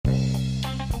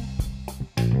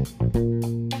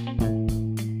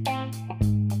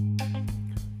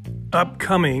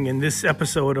Upcoming in this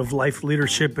episode of Life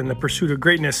Leadership and the Pursuit of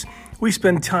Greatness, we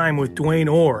spend time with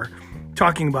Dwayne Orr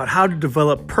talking about how to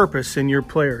develop purpose in your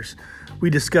players. We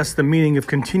discuss the meaning of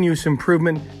continuous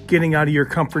improvement, getting out of your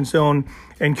comfort zone,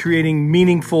 and creating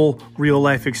meaningful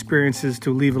real-life experiences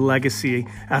to leave a legacy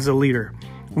as a leader.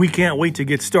 We can't wait to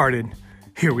get started.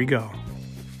 Here we go.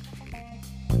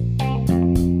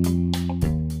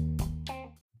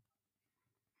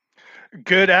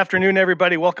 Good afternoon,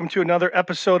 everybody. Welcome to another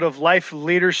episode of Life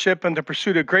Leadership and the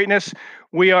Pursuit of Greatness.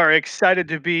 We are excited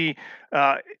to be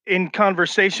in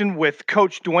conversation with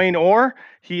Coach Dwayne Orr.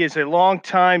 He is a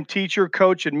longtime teacher,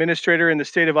 coach, administrator in the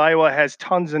state of Iowa, has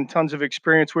tons and tons of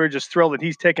experience. We're just thrilled that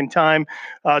he's taken time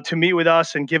to meet with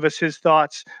us and give us his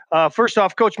thoughts. First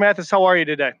off, Coach Mathis, how are you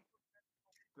today?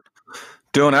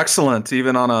 Doing excellent,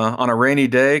 even on a rainy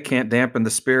day. Can't dampen the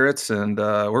spirits, and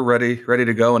we're ready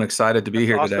to go and excited to be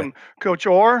here Awesome. today. Coach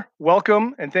Orr,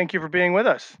 welcome, and thank you for being with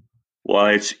us. Well,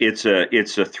 it's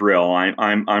a thrill.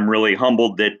 I'm really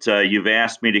humbled that you've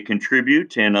asked me to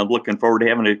contribute, and I'm looking forward to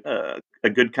having a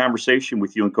good conversation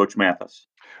with you and Coach Mathis.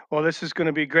 Well, this is going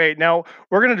to be great. Now,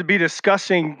 we're going to be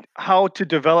discussing how to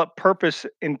develop purpose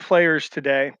in players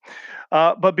today.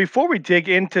 But before we dig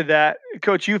into that,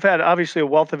 Coach, you've had obviously a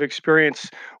wealth of experience.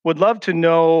 Would love to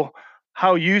know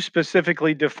how you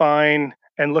specifically define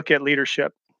and look at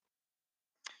leadership.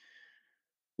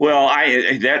 Well,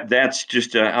 that's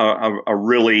just a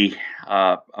really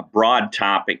a broad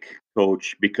topic,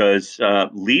 Coach, because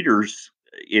leaders,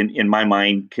 in my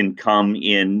mind, can come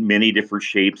in many different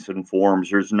shapes and forms.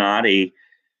 There's not a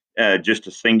just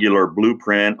a singular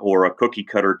blueprint or a cookie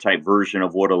cutter type version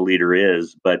of what a leader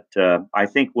is. But I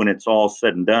think when it's all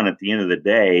said and done, at the end of the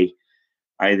day,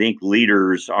 I think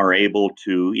leaders are able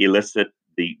to elicit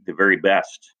the very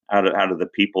best out of the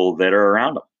people that are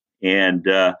around them. And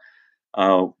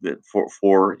for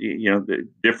the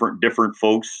different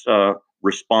folks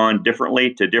respond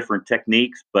differently to different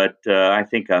techniques, but I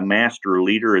think a master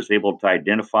leader is able to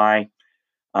identify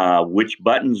which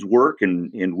buttons work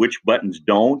and which buttons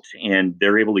don't, and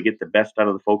they're able to get the best out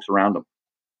of the folks around them.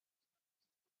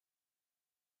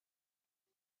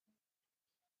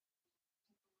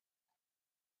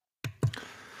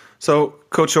 So,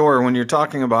 Coach Orr, when you're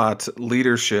talking about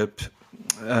leadership,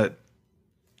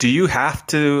 do you have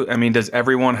to? I mean, does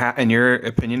everyone in your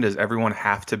opinion, does everyone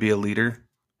have to be a leader?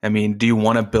 I mean, do you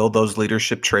want to build those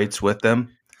leadership traits with them?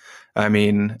 I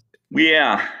mean,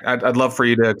 yeah, I'd love for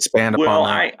you to expand upon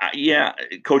that. Yeah,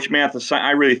 Coach Mathis,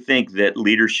 I really think that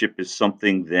leadership is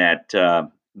something that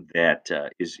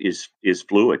is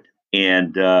fluid,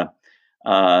 and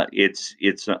I've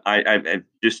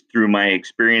just through my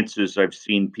experiences, I've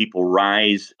seen people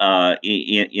rise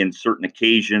in certain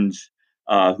occasions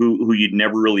who you'd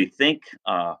never really think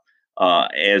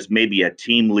as maybe a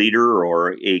team leader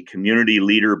or a community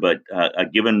leader, but a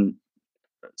given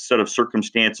set of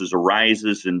circumstances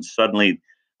arises, and suddenly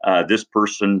this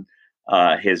person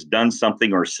has done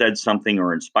something or said something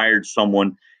or inspired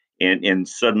someone, and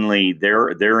suddenly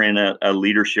they're in a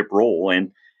leadership role.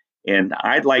 And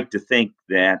I'd like to think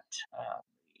that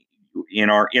in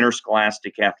our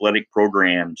interscholastic athletic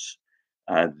programs,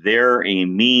 they're a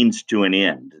means to an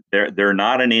end. They're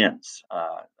not an ends.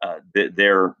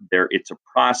 It's a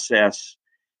process,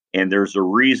 and there's a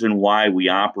reason why we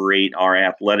operate our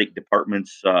athletic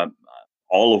departments,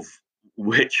 all of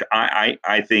which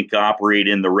I think operate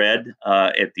in the red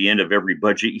at the end of every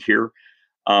budget year.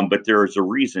 But there's a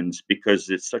reasons, because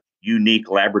it's such a unique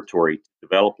laboratory to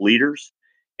develop leaders,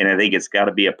 and I think it's got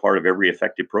to be a part of every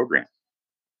effective program.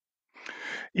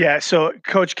 Yeah. So,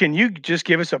 Coach, can you just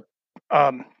give us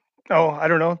I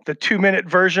don't know, the 2-minute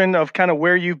version of kind of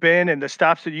where you've been and the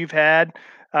stops that you've had?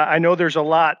 I know there's a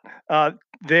lot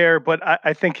there, but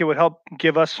I think it would help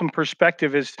give us some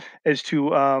perspective as to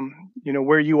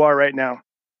where you are right now.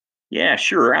 Yeah,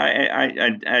 sure.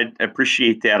 I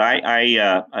appreciate that.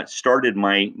 I started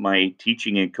my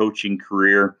teaching and coaching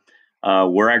career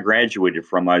where I graduated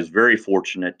from. I was very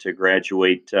fortunate to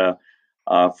graduate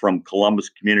from Columbus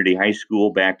Community High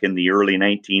School back in the early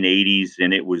 1980s,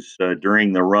 and it was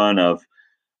during the run of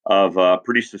a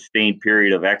pretty sustained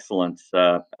period of excellence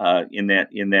in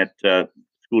that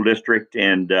school district,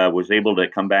 and was able to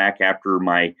come back after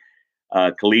my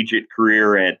collegiate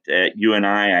career at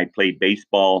UNI. I played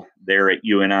baseball there at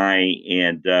UNI,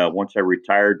 and once I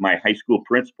retired, my high school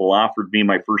principal offered me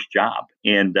my first job,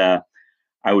 and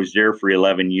I was there for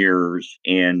 11 years,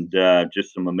 and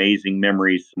just some amazing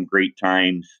memories, some great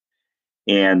times.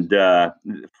 And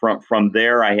from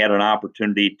there, I had an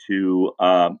opportunity to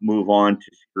move on to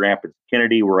Cedar Rapids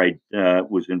Kennedy, where I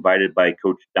was invited by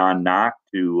Coach Don Knock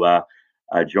to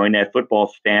join that football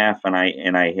staff, and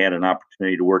I had an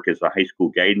opportunity to work as a high school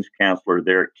guidance counselor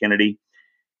there at Kennedy,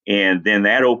 and then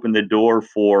that opened the door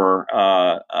for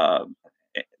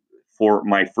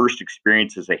my first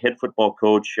experience as a head football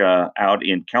coach out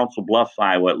in Council Bluffs,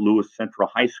 Iowa, at Lewis Central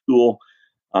High School,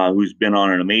 who's been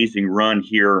on an amazing run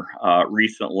here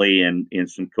recently, and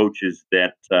some coaches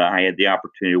that I had the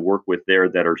opportunity to work with there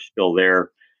that are still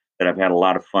there, that I've had a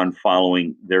lot of fun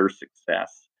following their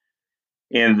success.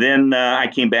 And then I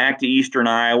came back to Eastern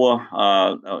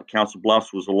Iowa. Council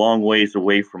Bluffs was a long ways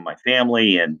away from my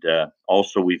family, and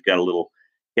also we've got a little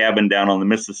cabin down on the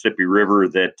Mississippi River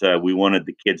that we wanted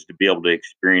the kids to be able to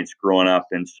experience growing up.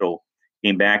 And so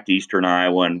came back to Eastern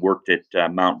Iowa and worked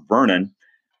at Mount Vernon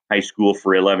High School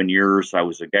for 11 years. I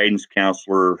was a guidance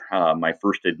counselor, my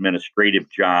first administrative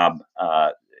job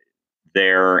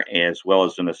there, as well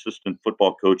as an assistant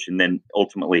football coach, and then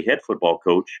ultimately head football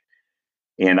coach.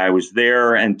 And I was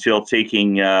there until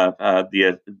taking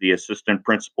the assistant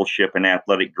principalship and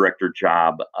athletic director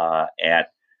job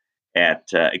at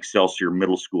Excelsior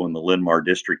Middle School in the Linn-Mar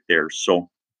district there. So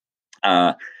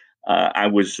I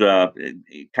was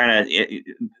kind of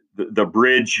the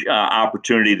bridge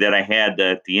opportunity that I had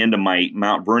at the end of my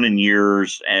Mount Vernon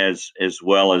years, as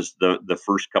well as the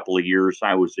first couple of years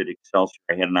I was at Excelsior.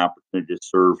 I had an opportunity to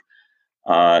serve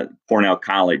Cornell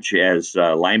College as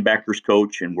linebackers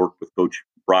coach and worked with Coach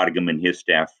Brodigan and his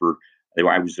staff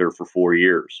I was there for 4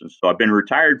 years. And so I've been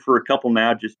retired for a couple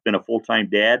now, just been a full-time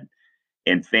dad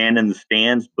and fan in the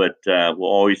stands, but will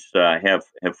always have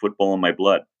football in my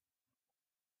blood.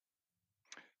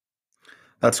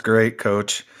 That's great,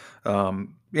 Coach.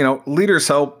 Leaders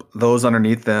help those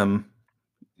underneath them,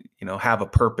 have a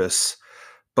purpose,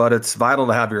 but it's vital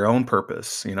to have your own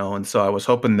purpose, and so I was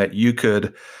hoping that you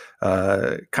could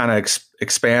kind of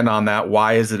expand on that.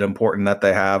 Why is it important that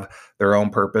they have their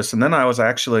own purpose? And then I was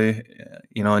actually,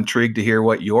 intrigued to hear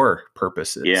what your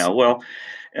purpose is. Yeah, well,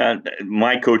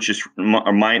 my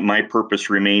purpose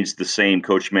remains the same,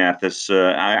 Coach Mathis.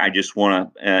 I just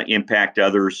want to impact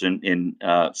others and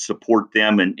support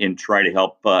them and try to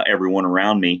help everyone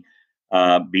around me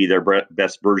be their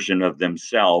best version of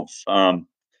themselves.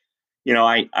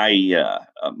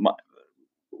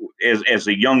 As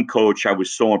a young coach, I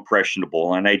was so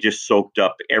impressionable, and I just soaked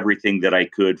up everything that I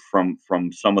could from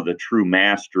some of the true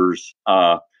masters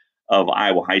of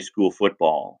Iowa high school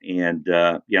football. And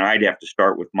I'd have to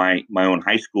start with my own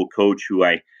high school coach, who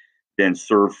I then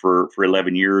served for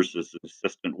 11 years as an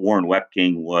assistant. Warren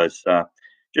Wepking was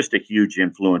just a huge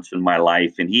influence in my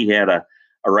life, and he had a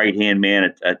right hand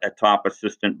man, a top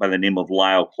assistant by the name of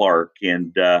Lyle Clark,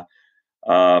 and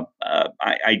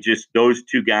I just, those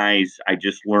two guys, I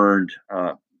just learned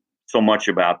so much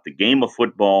about the game of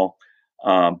football,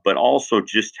 but also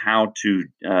just how to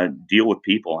deal with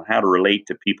people and how to relate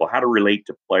to people, how to relate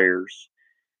to players.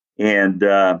 And,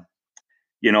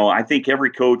 I think every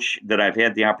coach that I've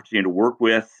had the opportunity to work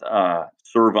with,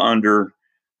 serve under,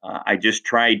 I just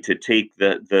tried to take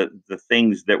the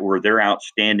things that were their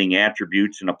outstanding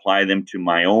attributes and apply them to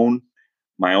my own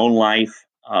life.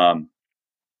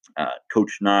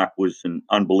 Coach Knock was an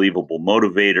unbelievable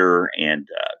motivator and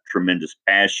tremendous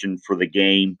passion for the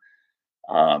game.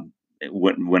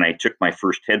 When I took my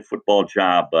first head football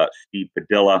job, Steve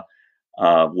Padilla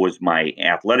was my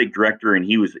athletic director, and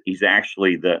he's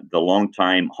actually the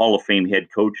longtime Hall of Fame head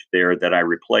coach there that I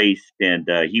replaced, and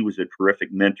he was a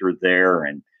terrific mentor there,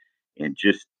 and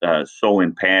just so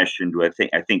impassioned. I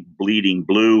think bleeding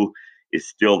blue is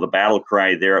still the battle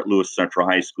cry there at Lewis Central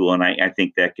High School, and I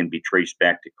think that can be traced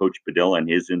back to Coach Padilla and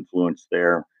his influence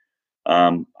there.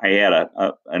 I had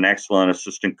an excellent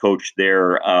assistant coach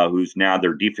there, who's now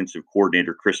their defensive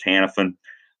coordinator, Chris Hannafin,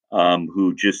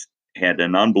 who just had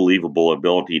an unbelievable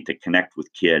ability to connect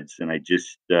with kids, and I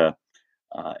just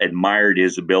admired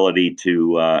his ability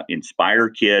to inspire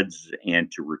kids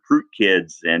and to recruit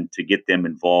kids and to get them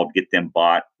involved, get them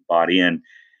bought in.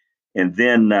 And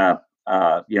then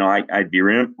I'd be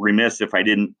remiss if I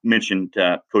didn't mention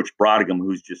Coach Brodigan,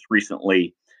 who's just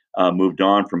recently moved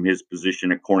on from his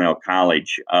position at Cornell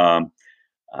College. The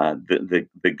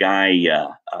guy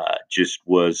just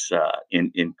was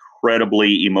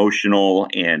incredibly emotional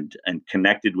and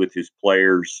connected with his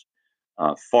players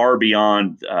far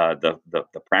beyond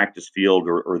the practice field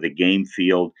or the game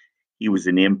field. He was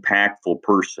an impactful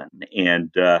person,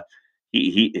 and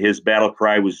his battle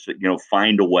cry was,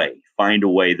 find a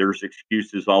way. There's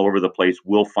excuses all over the place.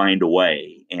 We'll find a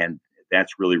way. And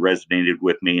that's really resonated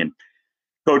with me. And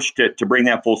Coach, to bring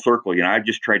that full circle, I've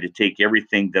just tried to take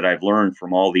everything that I've learned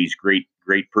from all these great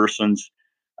persons,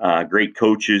 great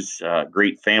coaches,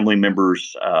 great family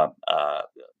members,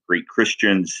 great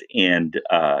Christians, and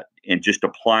just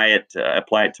apply it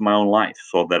to my own life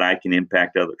so that I can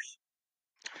impact others.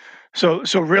 So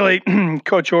really,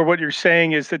 Coach Orr, what you're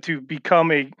saying is that to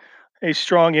become a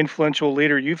strong, influential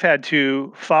leader, you've had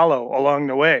to follow along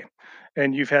the way.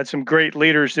 And you've had some great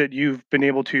leaders that you've been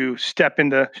able to step in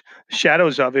the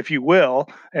shadows of, if you will,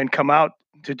 and come out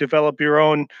to develop your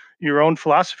own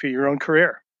philosophy, your own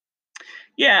career.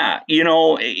 Yeah,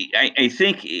 I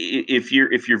think if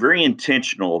you're very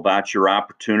intentional about your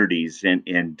opportunities, and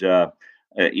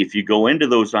if you go into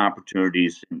those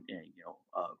opportunities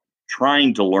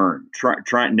trying to learn,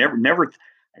 try never.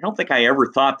 I don't think I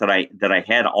ever thought that I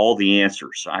had all the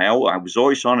answers. I was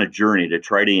always on a journey to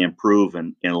try to improve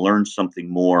and learn something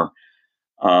more.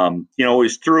 It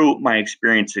was through my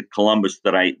experience at Columbus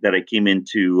that I came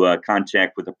into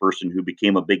contact with a person who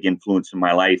became a big influence in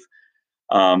my life.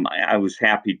 I was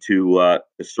happy to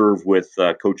serve with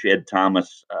Coach Ed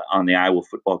Thomas on the Iowa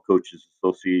Football Coaches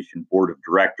Association Board of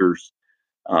Directors.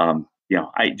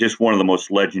 I just one of the most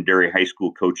legendary high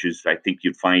school coaches I think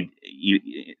you'd find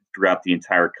throughout the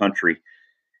entire country.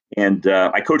 And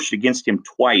I coached against him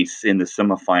twice in the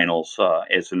semifinals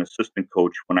as an assistant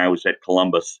coach when I was at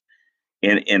Columbus.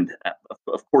 And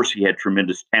of course he had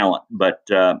tremendous talent, but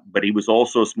he was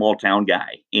also a small town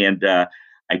guy, and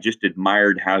I just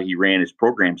admired how he ran his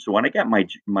program. So when I got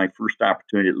my first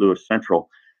opportunity at Lewis Central,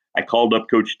 I called up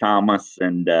Coach Thomas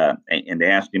and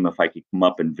asked him if I could come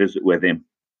up and visit with him.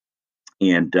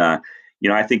 And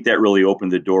I think that really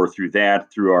opened the door through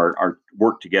our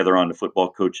work together on the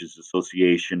Football Coaches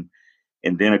Association.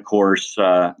 And then, of course,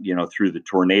 through the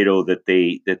tornado that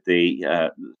they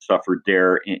suffered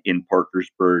there in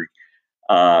Parkersburg,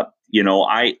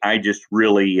 I just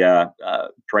really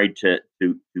tried to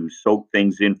soak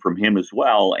things in from him as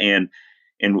well. And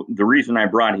the reason I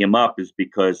brought him up is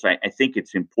because I think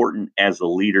it's important as a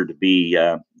leader to be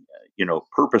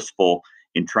purposeful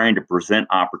in trying to present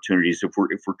opportunities. If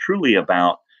we're truly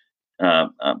about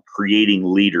creating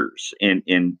leaders and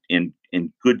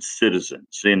good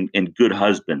citizens and good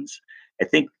husbands. I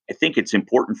think it's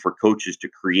important for coaches to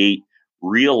create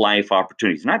real life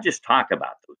opportunities, not just talk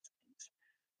about those things,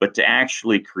 but to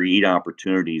actually create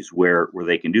opportunities where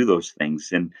they can do those things.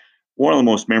 And one of the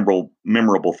most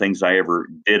memorable things I ever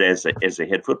did as a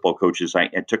head football coach is I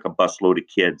took a busload of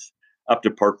kids up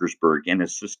to Parkersburg and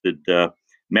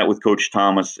met with Coach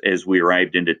Thomas as we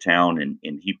arrived into town, and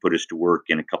he put us to work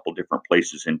in a couple different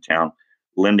places in town,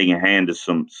 lending a hand to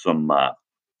some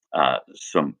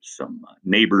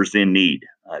neighbors in need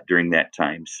during that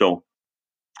time. So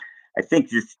I think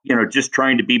just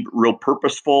trying to be real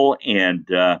purposeful and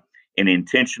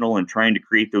intentional and trying to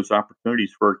create those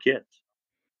opportunities for our kids.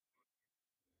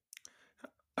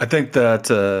 I think that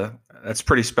that's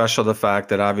pretty special. The fact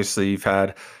that obviously you've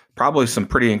had probably some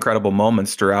pretty incredible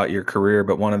moments throughout your career,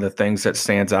 but one of the things that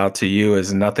stands out to you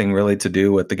is nothing really to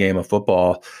do with the game of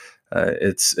football.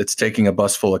 It's taking a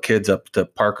bus full of kids up to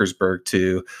Parkersburg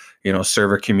to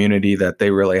serve a community that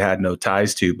they really had no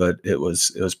ties to, but it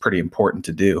was pretty important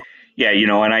to do. Yeah,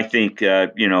 and I think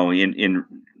in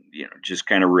just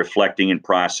kind of reflecting and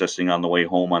processing on the way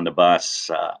home on the bus,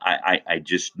 I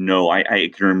just know I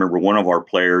can remember one of our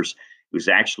players. It was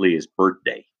actually his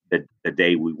birthday the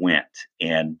day we went,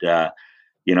 and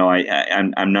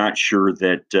I'm not sure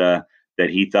that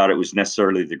he thought it was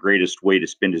necessarily the greatest way to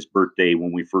spend his birthday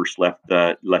when we first left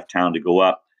town to go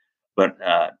up. But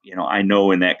I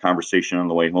know in that conversation on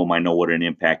the way home, I know what an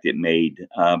impact it made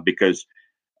because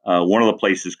one of the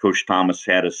places Coach Thomas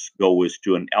had us go was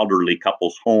to an elderly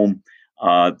couple's home.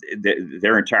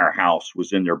 Their entire house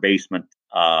was in their basement.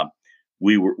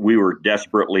 We were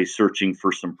desperately searching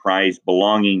for some prized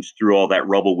belongings through all that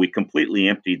rubble. We completely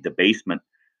emptied the basement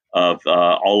of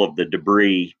all of the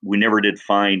debris. We never did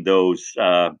find those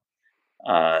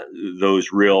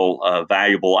real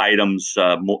valuable items,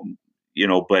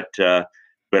 but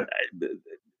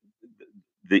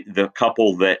the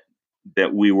couple that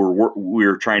we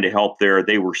were trying to help there,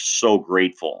 they were so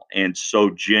grateful and so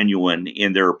genuine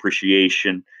in their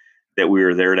appreciation that we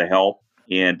were there to help.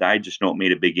 And I just know it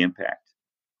made a big impact.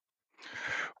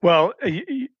 Well,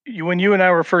 when you and I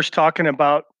were first talking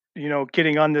about,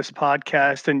 getting on this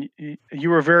podcast, and you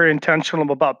were very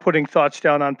intentional about putting thoughts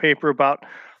down on paper about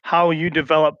how you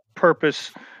develop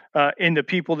purpose in the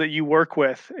people that you work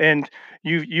with, and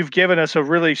you've given us a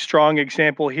really strong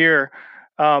example here,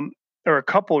 or a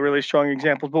couple really strong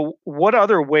examples. But what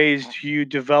other ways do you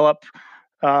develop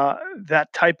that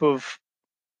type of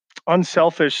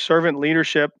unselfish servant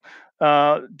leadership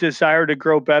desire to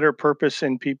grow better purpose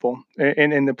in people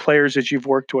and in the players that you've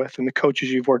worked with and the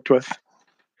coaches you've worked with?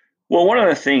 Well, one of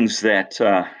the things that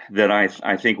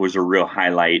I think was a real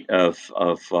highlight of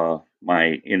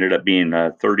my ended up being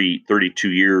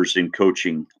 32 years in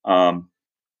coaching.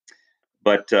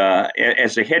 But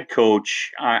as a head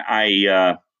coach,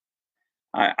 I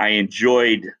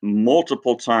enjoyed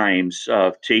multiple times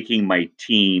of taking my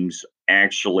teams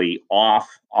actually off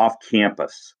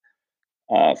campus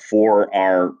for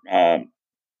our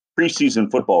preseason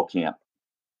football camp.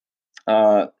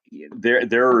 Uh,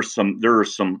 there are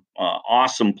some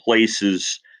awesome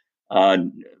places uh,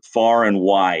 far and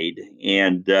wide,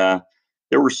 and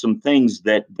there were some things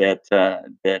that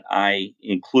I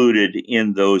included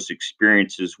in those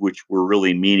experiences which were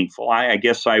really meaningful. I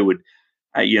guess I would.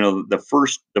 The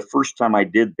first time I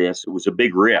did this, it was a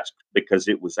big risk because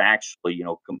it was actually,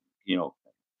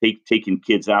 taking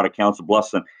kids out of Council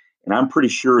Bluffs, and I'm pretty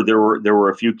sure there were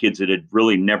a few kids that had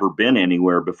really never been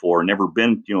anywhere before, never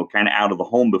been, kind of out of the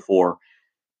home before.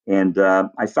 And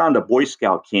I found a Boy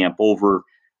Scout camp over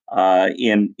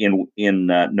in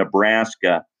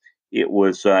Nebraska. It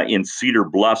was in Cedar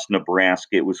Bluffs,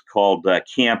 Nebraska. It was called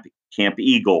Camp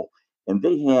Eagle, and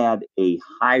they had a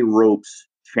high ropes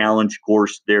challenge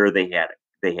course there. They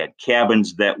had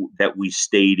cabins that we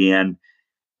stayed in,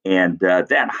 and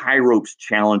that high ropes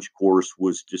challenge course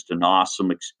was just an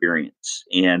awesome experience.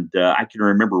 And I can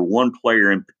remember one player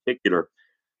in particular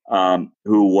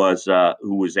who was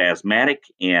asthmatic,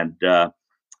 and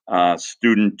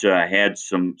student had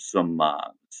some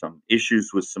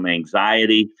issues with some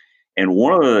anxiety. And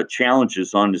one of the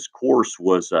challenges on this course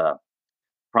was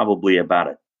probably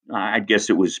I guess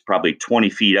it was probably 20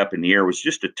 feet up in the air. It was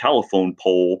just a telephone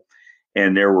pole,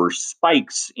 and there were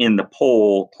spikes in the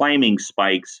pole, climbing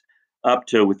spikes up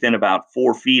to within about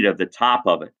 4 feet of the top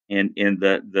of it. And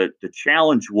the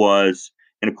challenge was,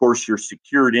 and of course you're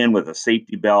secured in with a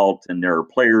safety belt, and there are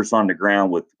players on the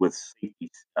ground with safety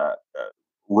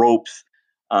ropes.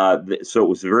 So it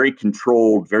was a very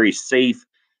controlled, very safe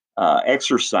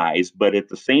exercise. But at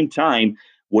the same time,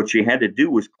 what you had to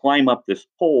do was climb up this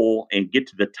pole and get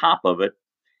to the top of it,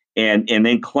 and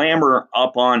then clamber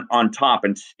up on top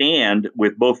and stand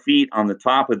with both feet on the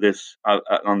top of this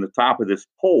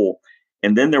pole.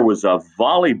 And then there was a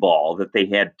volleyball that they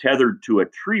had tethered to a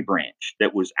tree branch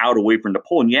that was out away from the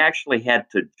pole, and you actually had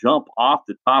to jump off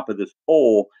the top of this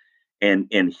pole and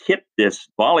hit this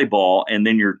volleyball, and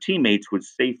then your teammates would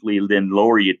safely then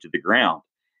lower you to the ground.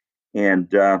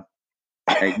 And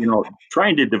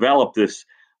trying to develop this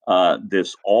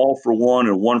all for one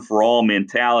and one for all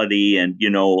mentality, and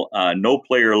no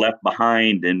player left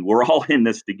behind, and we're all in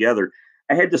this together.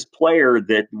 I had this player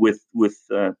that with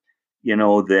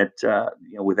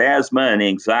asthma and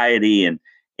anxiety, and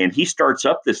he starts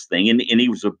up this thing, and he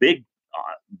was a big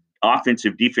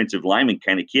offensive defensive lineman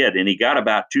kind of kid, and he got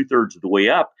about 2/3 of the way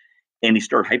up, and he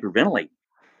started hyperventilating.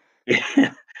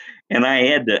 And I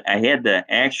had to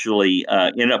actually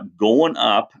end up going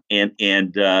up and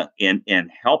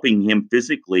helping him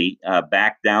physically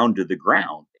back down to the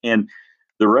ground. And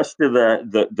the rest of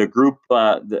the group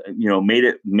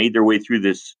made their way through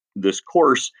this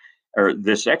course or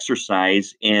this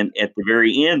exercise. And at the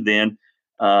very end, then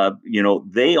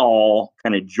they all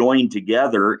kind of joined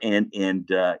together and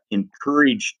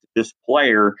encouraged this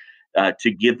player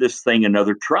to give this thing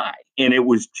another try. And it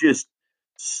was just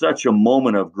such a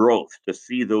moment of growth to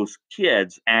see those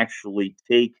kids actually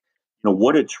take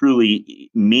what it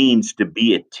truly means to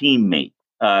be a teammate,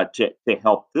 to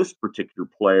help this particular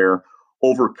player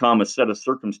overcome a set of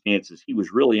circumstances he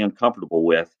was really uncomfortable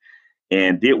with.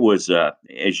 And it was,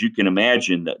 as you can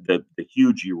imagine, the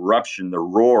huge eruption, the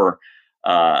roar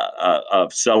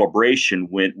of celebration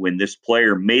when this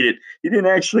player made it. He didn't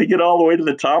actually get all the way to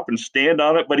the top and stand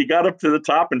on it, but he got up to the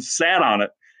top and sat on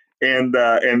it, and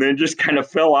then just kind of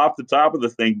fell off the top of the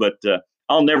thing. But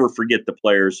I'll never forget the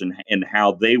players and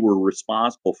how they were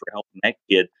responsible for helping that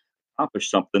kid accomplish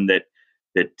something that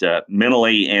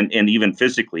mentally and even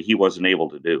physically he wasn't able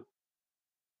to do.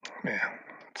 Man,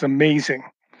 it's amazing.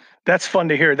 That's fun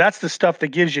to hear. That's the stuff that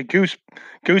gives you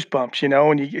goosebumps,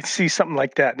 when you see something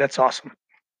like that. That's awesome.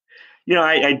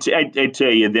 I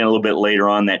tell you then a little bit later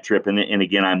on that trip, and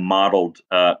again, I modeled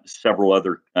several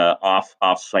other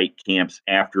off-site camps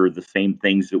after the same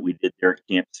things that we did there at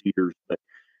Camp Cedars. But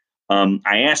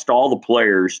I asked all the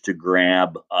players to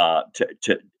grab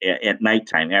at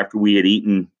nighttime after we had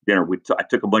eaten dinner. I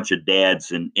took a bunch of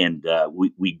dads and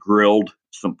we grilled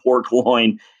some pork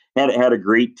loin, had a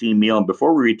great team meal, and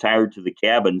before we retired to the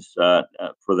cabins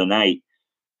for the night,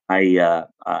 I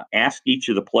asked each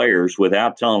of the players,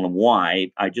 without telling them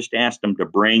why, I just asked them to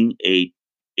bring a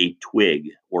a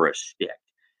twig or a stick.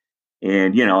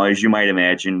 And, as you might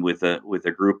imagine, with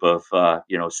a group of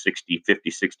 60,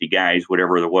 50, 60 guys,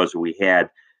 whatever there was that we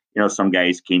had, some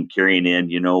guys came carrying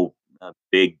in,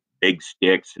 big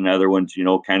sticks, and other ones,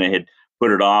 kind of had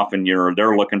put it off, and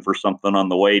they're looking for something on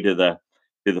the way to the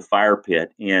fire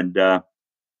pit. I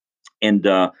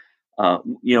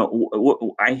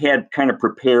had kind of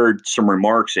prepared some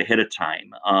remarks ahead of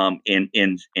time, and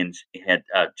had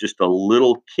just a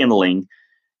little kindling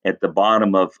at the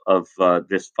bottom of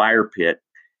this fire pit,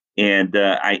 and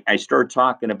I started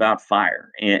talking about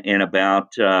fire, and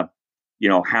about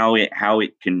how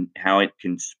it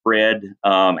can spread,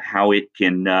 how it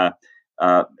can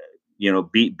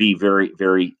be very,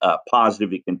 very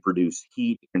positive. It can produce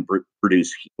heat, it can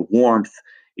produce warmth,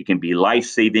 it can be life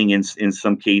saving in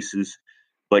some cases.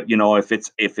 But if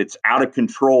it's out of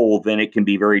control, then it can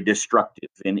be very destructive.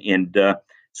 And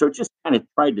so just kind of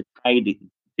tried to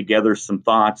together some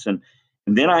thoughts, and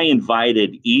then I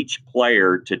invited each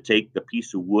player to take the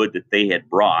piece of wood that they had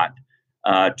brought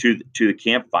to the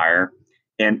campfire,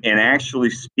 and actually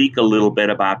speak a little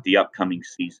bit about the upcoming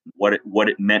season, what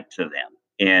it meant to them.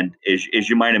 And as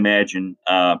you might imagine,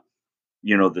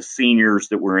 the seniors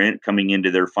that were coming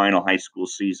into their final high school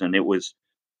season, it was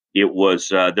there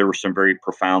were some very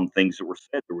profound things that were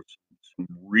said. There was some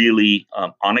really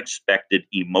unexpected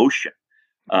emotion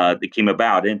that came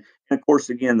about, and of course,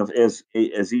 again, as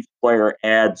each player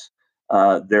adds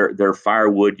their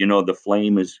firewood, the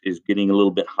flame is getting a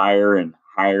little bit higher and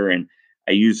higher, and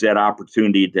I use that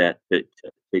opportunity to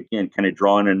again kind of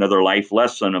draw in another life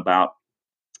lesson about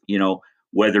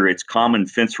whether it's common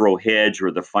fence row hedge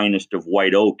or the finest of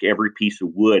white oak, every piece of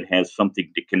wood has something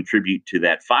to contribute to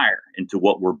that fire and to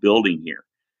what we're building here.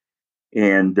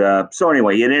 And so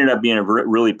anyway, it ended up being a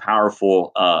really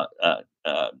powerful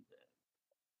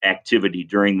activity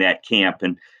during that camp.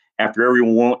 And after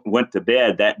everyone went to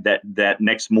bed, that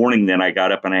next morning, then I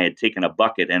got up and I had taken a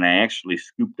bucket and I actually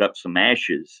scooped up some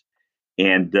ashes,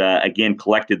 and again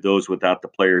collected those without the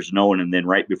players knowing. And then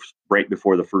right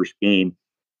before the first game,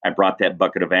 I brought that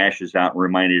bucket of ashes out and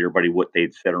reminded everybody what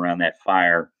they'd said around that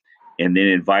fire, and then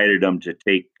invited them to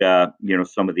take,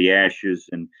 some of the ashes.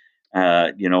 And,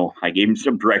 I gave them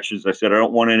some directions. I said, I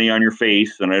don't want any on your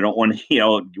face, and I don't want,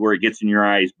 where it gets in your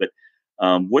eyes. But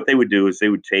what they would do is they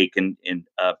would take and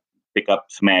pick up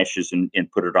some ashes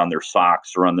and put it on their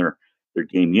socks or on their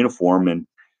game uniform. And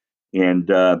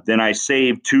then I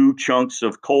saved 2 chunks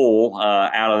of coal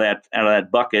out of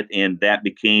that bucket, and that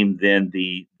became then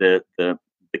the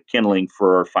kindling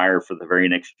for our fire for the very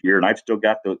next year. And I've still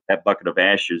got that bucket of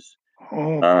ashes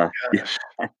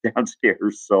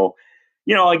downstairs. So,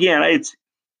 again,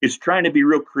 it's trying to be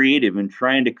real creative and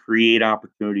trying to create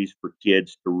opportunities for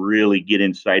kids to really get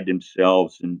inside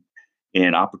themselves,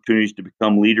 and opportunities to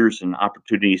become leaders, and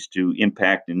opportunities to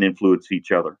impact and influence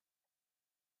each other.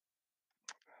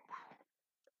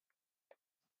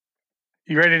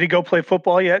 You ready to go play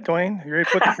football yet, Dwayne? You ready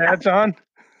to put the pads on?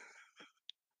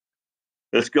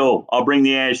 Let's go. I'll bring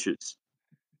the ashes.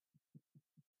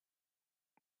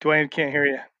 Dwayne, can't hear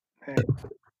you. Hey.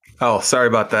 Oh, sorry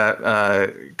about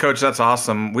that. Coach, that's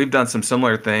awesome. We've done some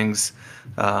similar things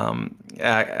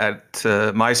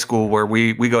at my school where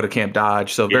we go to Camp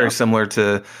Dodge. So very similar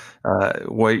to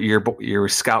what your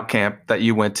scout camp that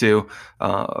you went to.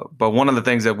 But one of the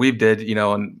things that we did,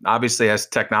 and obviously as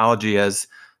technology has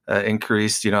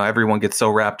increased, everyone gets so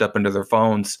wrapped up into their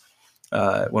phones.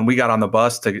 When we got on the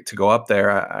bus to go up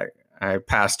there, I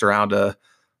passed around a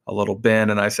little bin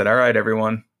and I said, all right,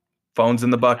 everyone, phones in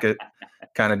the bucket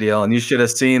kind of deal. And you should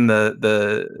have seen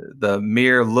the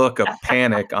mere look of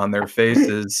panic on their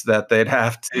faces that they'd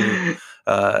have to,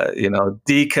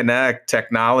 deconnect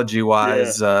technology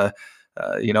wise, for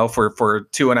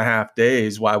 2.5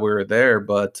 days while we were there.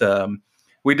 But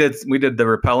we did the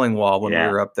rappelling wall when we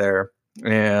were up there,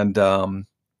 and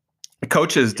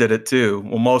coaches did it too.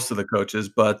 Well, most of the coaches,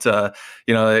 but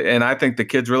and I think the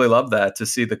kids really love that, to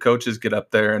see the coaches get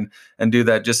up there and do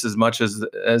that just as much as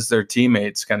their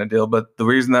teammates kind of deal. But the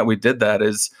reason that we did that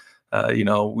is,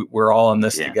 we're all in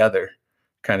this together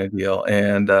kind of deal.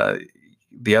 And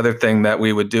the other thing that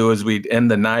we would do is we'd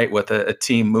end the night with a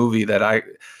team movie that I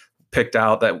picked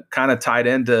out that kind of tied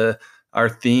into our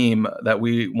theme that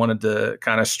we wanted to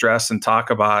kind of stress and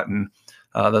talk about. And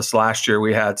this last year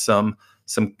we had some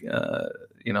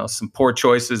poor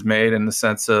choices made in the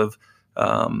sense of,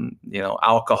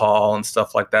 alcohol and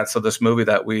stuff like that. So this movie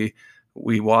that we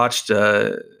watched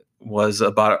was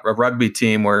about a rugby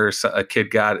team where a kid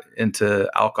got into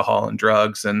alcohol and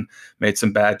drugs and made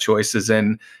some bad choices.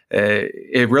 And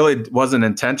it really wasn't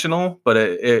intentional, but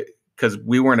it because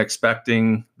we weren't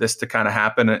expecting this to kind of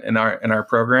happen in our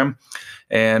program.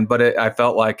 But I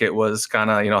felt like it was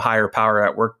kind of, higher power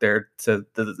at work there to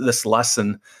this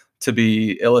lesson to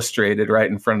be illustrated right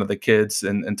in front of the kids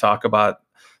and talk about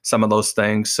some of those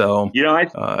things. So,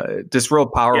 just real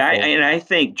powerful. Yeah, and I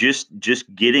think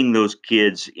just getting those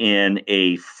kids in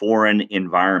a foreign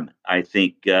environment, I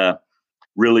think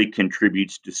really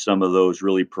contributes to some of those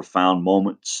really profound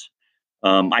moments.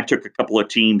 I took a couple of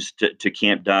teams to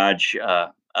Camp Dodge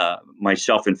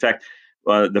myself. In fact,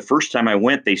 the first time I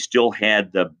went, they still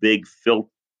had the big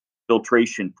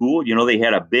filtration pool. They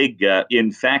had a big,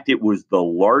 in fact, it was the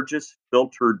largest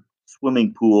filtered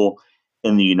swimming pool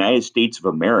in the United States of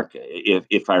America,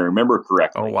 if I remember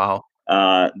correctly. Oh,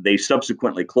 wow. They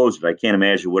subsequently closed it. I can't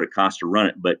imagine what it cost to run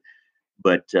it, but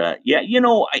yeah,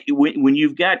 when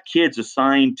you've got kids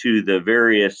assigned to the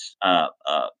various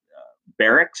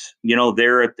barracks,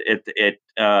 there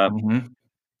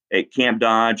at Camp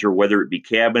Dodge, or whether it be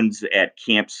cabins at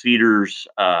Camp Cedars,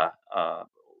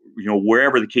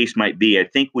 wherever the case might be. I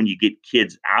think when you get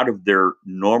kids out of their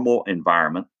normal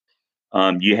environment,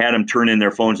 you had them turn in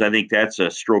their phones. I think that's a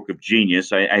stroke of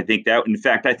genius. I think that, in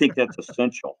fact, I think that's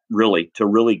essential, really, to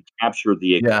really capture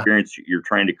the experience you're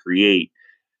trying to create.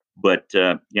 But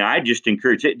I just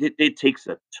encourage it. It takes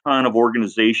a ton of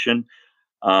organization,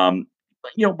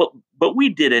 but we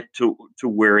did it to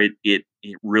where it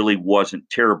really wasn't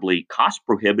terribly cost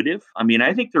prohibitive. I mean,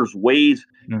 I think there's ways,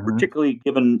 particularly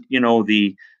given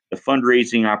the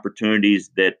fundraising opportunities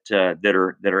that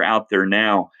are out there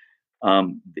now.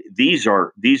 These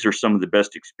are some of the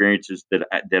best experiences that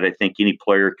I think any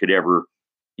player could ever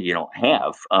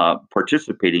have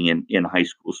participating in high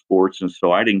school sports. And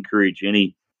so I'd encourage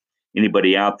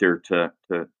anybody out there to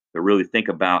really think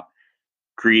about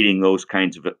creating those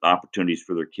kinds of opportunities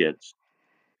for their kids.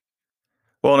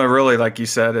 Well, and it really, like you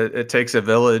said, it takes a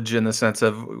village, in the sense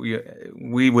of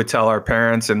we would tell our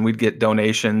parents, and we'd get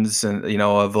donations and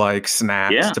of like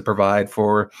snacks to provide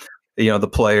for the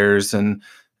players and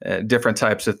different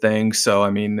types of things. So I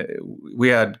mean, we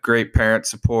had great parent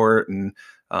support, and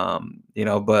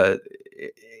but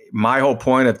my whole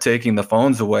point of taking the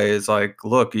phones away is like,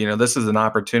 look, this is an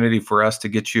opportunity for us to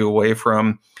get you away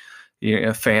from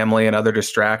family and other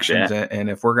distractions. And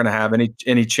if we're going to have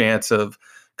any chance of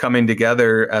coming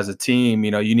together as a team,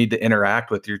 you need to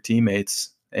interact with your teammates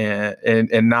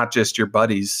and not just your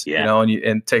buddies,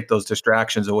 and take those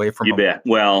distractions away from them. You bet.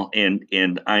 Well,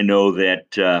 and I know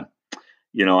that,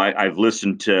 I've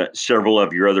listened to several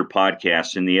of your other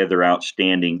podcasts and the other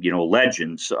outstanding,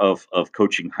 legends of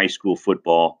coaching high school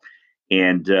football.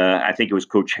 And I think it was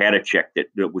Coach Hadachek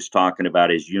that was talking about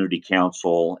his Unity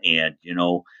Council and,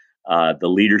 the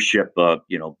leadership of,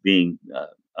 being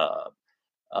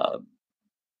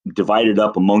divided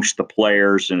up amongst the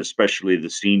players, and especially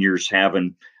the seniors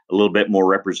having a little bit more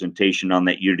representation on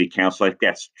that Unity Council. Like,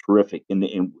 that's terrific.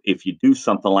 And if you do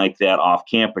something like that off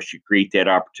campus, you create that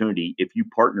opportunity. If you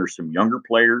partner some younger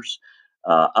players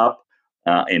up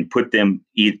and put them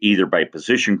either by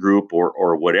position group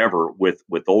or whatever with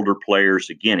older players,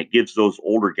 again, it gives those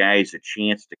older guys a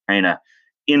chance to kind of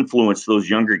influence those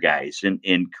younger guys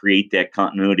and create that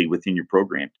continuity within your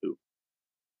program too.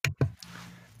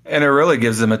 And it really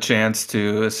gives them a chance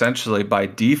to essentially, by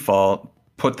default,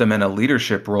 put them in a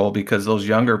leadership role, because those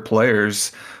younger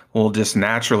players will just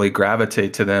naturally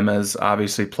gravitate to them, as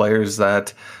obviously players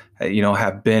that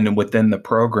have been within the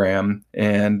program.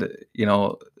 And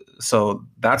so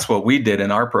that's what we did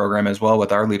in our program as well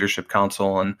with our leadership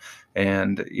council.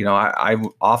 And I've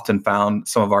often found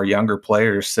some of our younger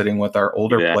players sitting with our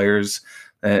older players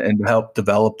and help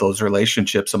develop those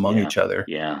relationships among each other.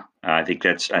 Yeah, I think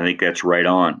that's right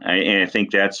on. And I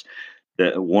think that's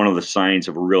one of the signs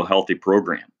of a real healthy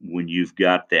program, when you've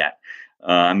got that.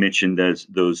 I mentioned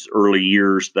those early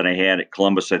years that I had at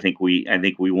Columbus. I think we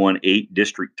won 8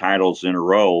 district titles in a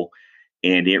row,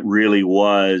 and it really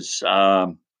was.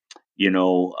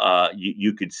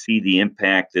 You could see the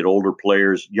impact that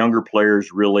younger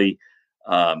players really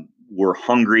were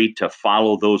hungry to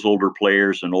follow those older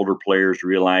players, and older players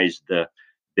realized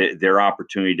their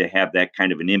opportunity to have that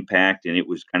kind of an impact, and it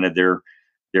was kind of their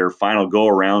final go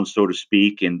around, so to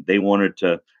speak, and they wanted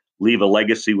to leave a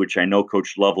legacy, which I know,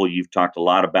 Coach Lovell, you've talked a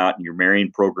lot about in your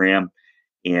Marion program,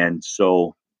 and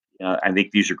so I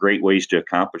think these are great ways to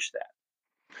accomplish that.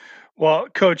 Well,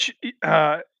 Coach,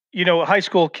 high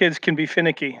school kids can be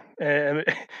finicky, and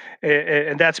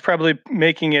that's probably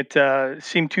making it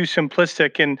seem too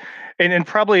simplistic. And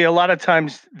probably a lot of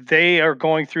times they are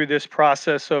going through this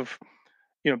process of,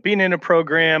 being in a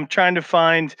program, trying to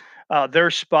find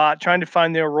their spot, trying to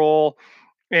find their role.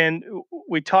 And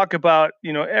we talk about,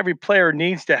 every player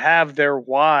needs to have their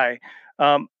why.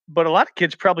 But a lot of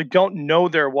kids probably don't know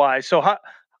their why. So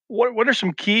what are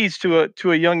some keys to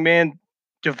a young man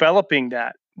developing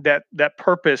that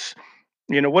purpose?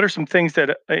 What are some things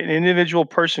that an individual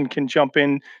person can jump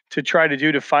in to try to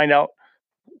do to find out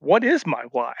what is my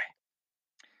why?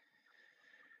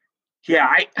 Yeah,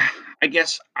 I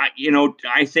guess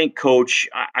I think, Coach.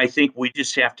 I think we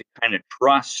just have to kind of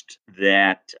trust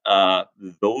that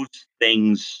those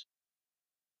things,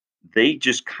 they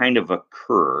just kind of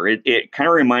occur. It kind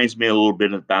of reminds me a little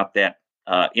bit about that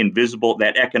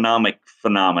economic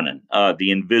phenomenon,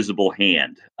 the invisible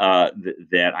hand,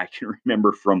 that I can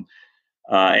remember from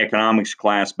economics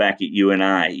class back at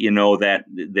UNI.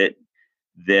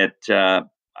 That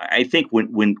I think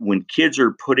when kids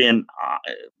are put in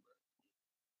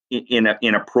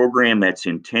a program that's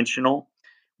intentional,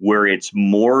 where it's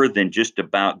more than just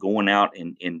about going out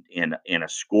in a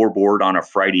scoreboard on a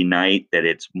Friday night, that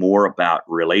it's more about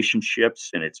relationships,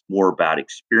 and it's more about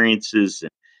experiences,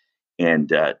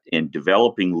 and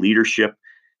developing leadership.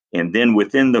 And then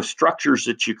within the structures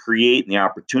that you create and the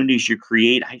opportunities you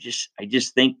create, I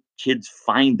just think kids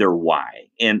find their why.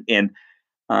 And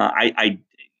I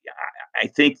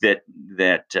think that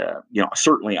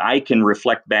certainly I can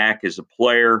reflect back as a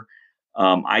player.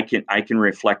 I can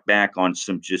reflect back on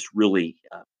some just really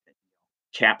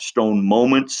capstone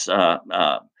moments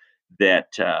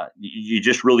that you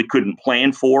just really couldn't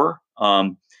plan for.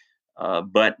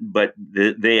 But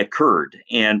they occurred.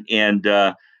 And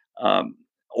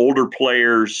older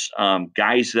players,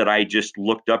 guys that I just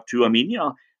looked up to. I mean,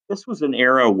 this was an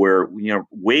era where,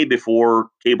 way before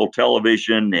cable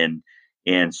television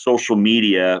and social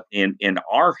media, and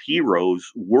our heroes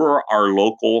were our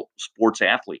local sports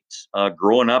athletes.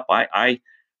 Growing up, I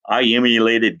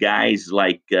emulated guys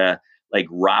like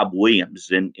Rob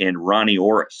Williams and Ronnie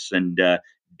Orris and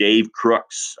Dave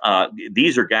Crooks.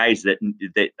 These are guys that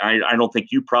I don't think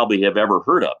you probably have ever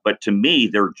heard of, but to me,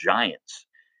 they're giants.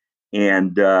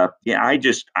 And yeah, I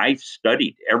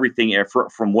studied everything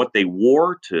from what they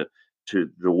wore to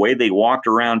the way they walked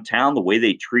around town, the way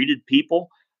they treated people,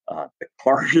 the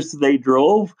cars they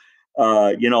drove,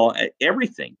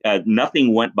 everything.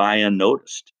 Nothing went by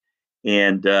unnoticed.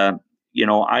 And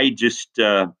I just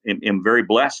am very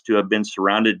blessed to have been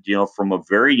surrounded, from a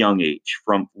very young age,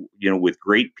 from with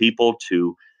great people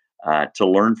to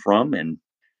learn from, and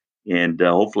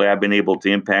hopefully I've been able to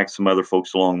impact some other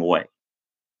folks along the way.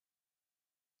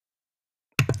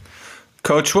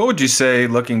 Coach, what would you say,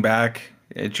 looking back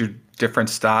at your different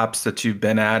stops that you've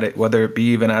been at, it, whether it be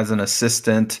even as an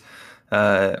assistant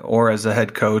or as a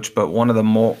head coach, but one of the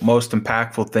most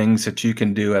impactful things that you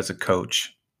can do as a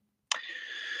coach?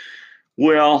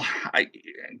 Well,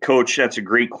 Coach, that's a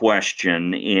great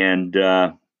question. And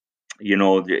to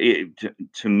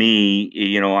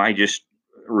me, I just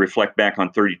reflect back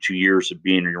on 32 years of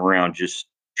being around just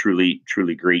truly,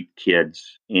 truly great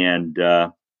kids. And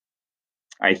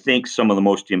I think some of the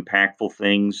most impactful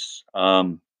things,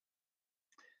 I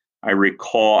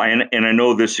recall, and I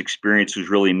know this experience was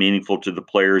really meaningful to the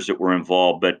players that were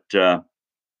involved, but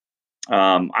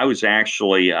I was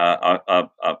actually a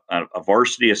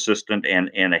varsity assistant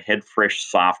and a head fresh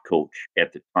soft coach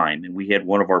at the time. And we had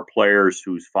one of our players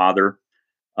whose father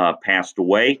passed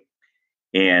away.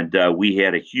 And we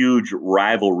had a huge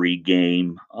rivalry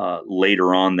game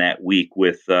later on that week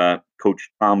with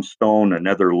Coach Tom Stone,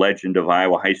 another legend of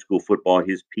Iowa high school football,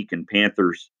 his Pekin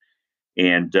Panthers.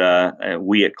 And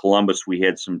we at Columbus, we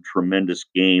had some tremendous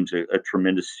games, a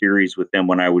tremendous series with them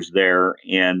when I was there.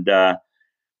 And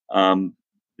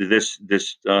this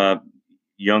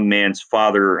young man's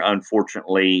father,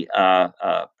 unfortunately,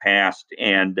 passed.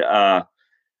 And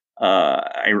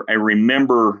I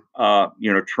remember,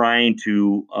 trying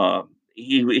to.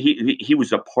 He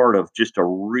was a part of just a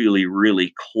really,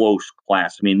 really close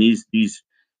class. I mean,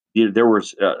 there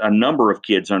was a number of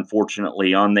kids,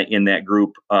 unfortunately, in that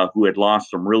group who had lost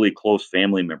some really close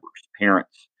family members,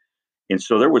 parents. And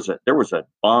so there was a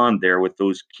bond there with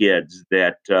those kids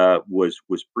that was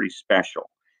pretty special.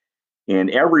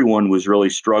 And everyone was really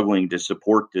struggling to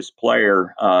support this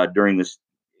player during this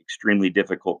extremely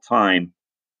difficult time.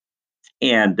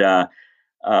 And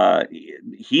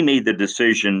he made the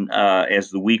decision as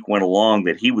the week went along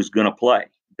that he was going to play.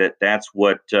 That's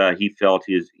what he felt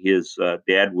his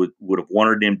dad would have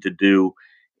wanted him to do.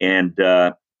 And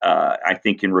I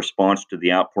think in response to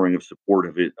the outpouring of support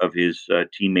of his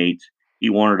teammates, he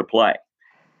wanted to play.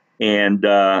 And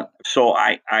so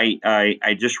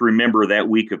I just remember that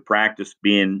week of practice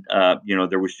being,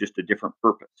 there was just a different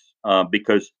purpose,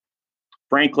 because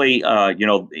frankly,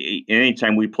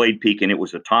 anytime we played Pekin, it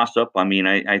was a toss-up. I mean,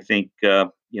 I think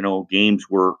games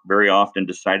were very often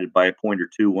decided by a point or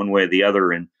two, one way or the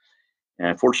other, and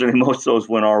unfortunately, most of those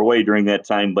went our way during that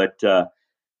time. But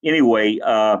anyway,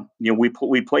 we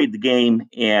played the game,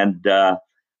 and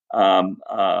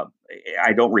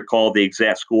I don't recall the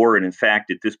exact score, and in fact,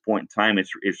 at this point in time,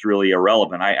 it's really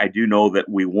irrelevant. I do know that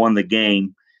we won the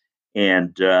game,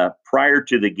 and prior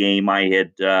to the game, I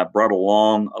had brought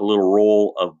along a little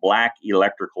roll of black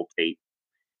electrical tape,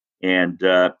 and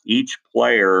each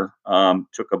player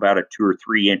took about a 2 or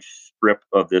 3 inch strip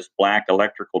of this black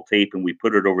electrical tape, and we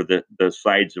put it over the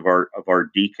sides of our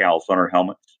decals on our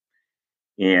helmets.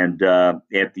 And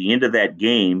at the end of that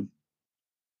game,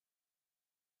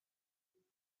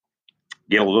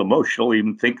 get a little emotional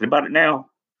even thinking about it now.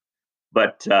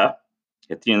 But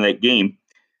at the end of that game,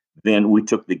 then we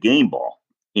took the game ball,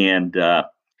 and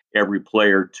every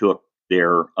player took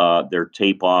their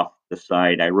tape off the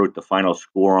side. I wrote the final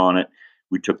score on it.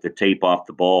 We took the tape off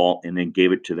the ball and then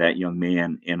gave it to that young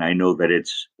man. And I know that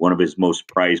it's one of his most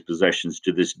prized possessions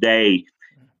to this day.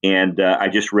 And I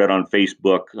just read on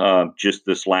Facebook just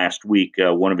this last week,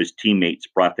 one of his teammates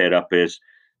brought that up as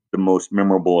the most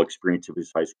memorable experience of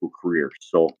his high school career.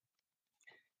 So,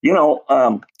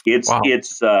 it's Wow.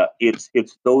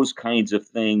 it's those kinds of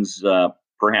things,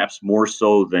 perhaps more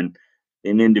so than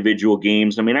in individual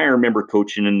games. I mean, I remember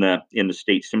coaching in the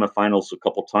state semifinals a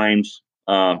couple times.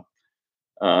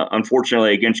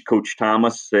 Unfortunately, against Coach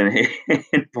Thomas and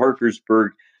in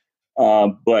Parkersburg.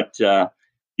 But the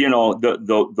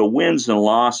wins and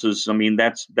losses. I mean,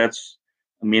 that's.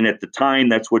 I mean, at the time,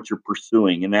 that's what you're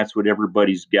pursuing, and that's what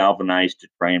everybody's galvanized to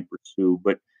try and pursue.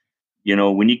 But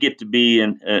when you get to be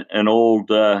an old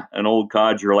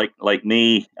codger like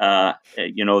me,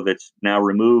 that's now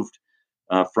removed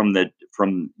from the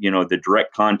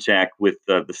direct contact with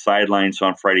the sidelines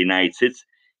on Friday nights. It's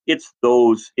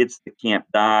the Camp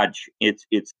Dodge,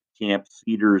 it's Camp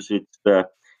Cedars,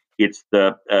 it's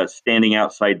the standing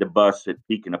outside the bus at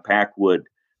Pekin of Packwood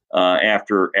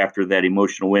after that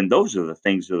emotional win. Those are the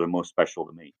things that are the most special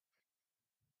to me.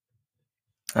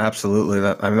 Absolutely.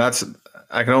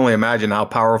 I can only imagine how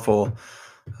powerful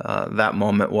that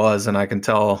moment was, and I can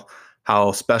tell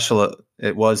how special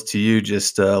it was to you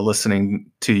just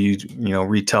listening to you,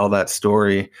 retell that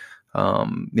story.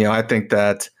 I think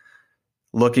that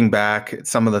looking back at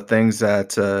some of the things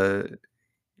that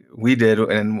we did,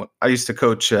 and I used to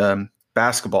coach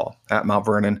basketball at Mount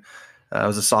Vernon. I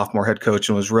was a sophomore head coach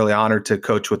and was really honored to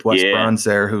coach with Wes Yeah. Bruns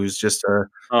there, who's just an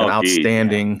Oh, geez,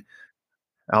 yeah.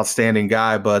 outstanding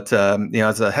guy. But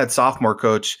as a head sophomore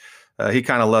coach, he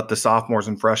kind of let the sophomores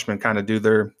and freshmen kind of do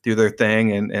their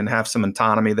thing and have some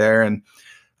autonomy there. And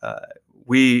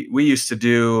we used to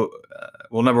do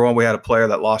well. Number one, we had a player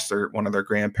that lost one of their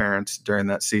grandparents during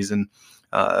that season.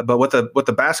 But with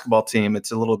the basketball team,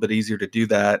 it's a little bit easier to do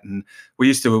that. And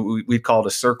we call it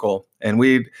a circle, and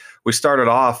we started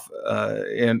off,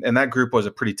 and that group was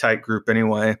a pretty tight group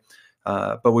anyway.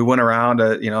 But we went around,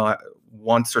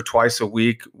 once or twice a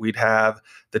week, we'd have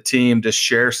the team just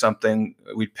share something.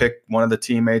 We'd pick one of the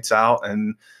teammates out,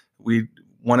 and we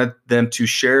wanted them to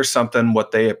share something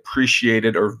what they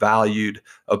appreciated or valued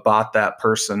about that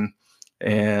person.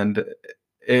 And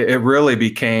it really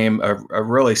became a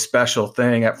really special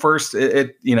thing. At first,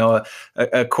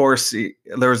 of course,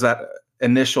 there was that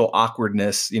initial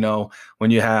awkwardness,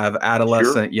 when you have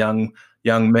adolescent Sure.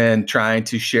 young men trying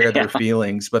to share their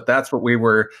feelings. But that's what we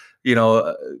were,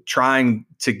 trying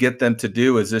to get them to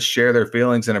do, is just share their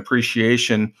feelings and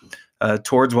appreciation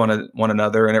towards one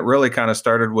another. And it really kind of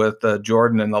started with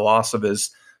Jordan and the loss of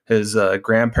his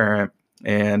grandparent,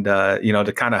 and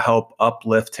to kind of help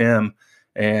uplift him.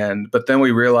 But then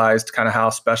we realized kind of how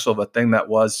special of a thing that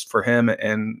was for him,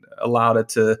 and allowed it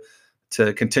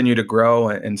to continue to grow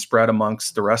and spread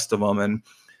amongst the rest of them. And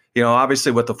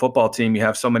obviously with the football team, you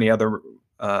have so many other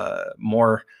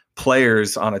more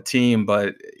players on a team,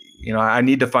 but I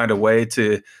need to find a way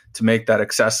to make that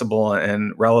accessible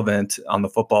and relevant on the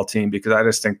football team, because I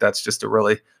just think that's just a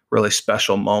really, really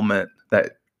special moment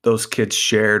that those kids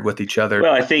shared with each other.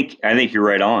 Well, I think you're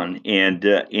right on, and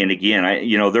again,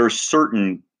 there's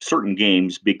certain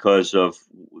games, because of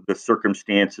the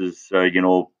circumstances,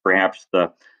 perhaps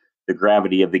the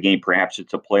gravity of the game, perhaps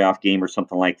it's a playoff game or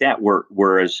something like that.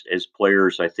 Whereas as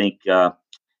players, I think 10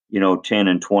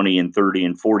 and 20 and 30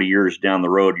 and 40 years down the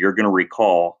road, you're going to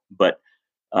recall. But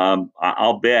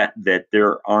I'll bet that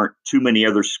there aren't too many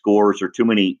other scores or too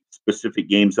many specific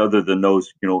games other than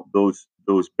those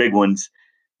big ones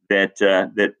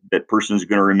that person's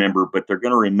going to remember. But they're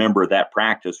going to remember that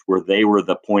practice where they were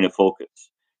the point of focus,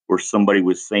 where somebody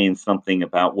was saying something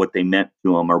about what they meant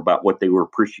to them or about what they were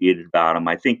appreciated about them.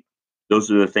 I think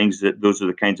those are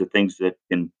the kinds of things that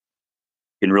can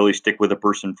really stick with a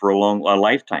person for a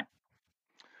lifetime.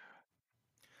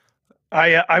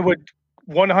 I would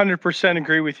 100%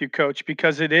 agree with you, Coach,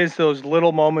 because it is those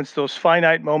little moments, those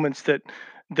finite moments that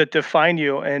define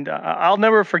you. And I'll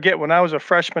never forget when I was a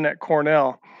freshman at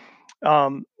Cornell.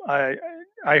 Um, I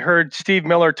I heard Steve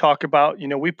Miller talk about,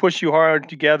 we push you hard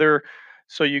together,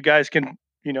 so you guys can,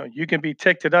 you can be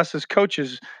ticked at us as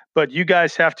coaches, but you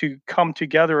guys have to come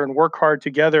together and work hard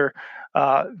together.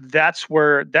 That's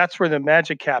where the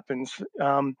magic happens.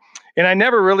 And I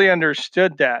never really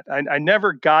understood that. I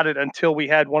never got it until we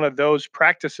had one of those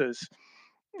practices,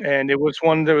 and it was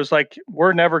one that was like,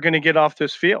 we're never going to get off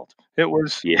this field. Yeah.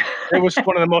 It was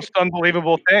one of the most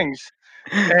unbelievable things.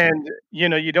 And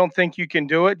you don't think you can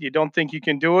do it. You don't think you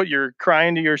can do it. You're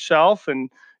crying to yourself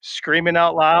and screaming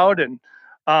out loud, and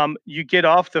you get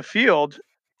off the field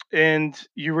and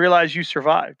you realize you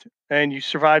survived, and you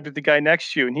survived with the guy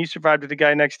next to you, and he survived with the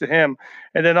guy next to him.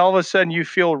 And then all of a sudden you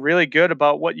feel really good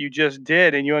about what you just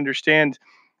did, and you understand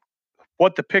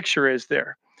what the picture is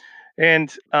there.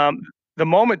 And the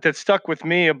moment that stuck with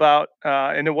me about,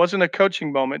 and it wasn't a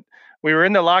coaching moment, we were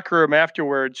in the locker room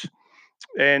afterwards,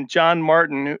 and John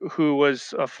Martin, who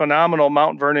was a phenomenal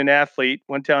Mount Vernon athlete,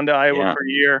 went down to Iowa Yeah. for a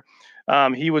year.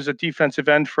 He was a defensive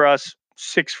end for us,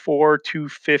 6'4",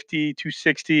 250,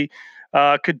 260,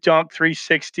 could dunk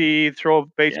 360, throw a Yeah.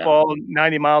 baseball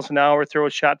 90 miles an hour, throw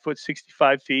a shot put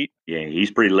 65 feet. Yeah.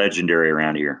 He's pretty legendary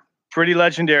around here. Pretty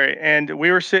legendary. And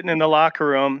we were sitting in the locker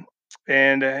room,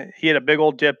 and he had a big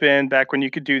old dip in back when you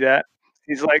could do that.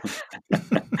 He's like,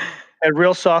 a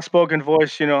real soft spoken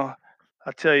voice,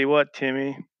 I'll tell you what,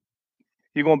 Timmy,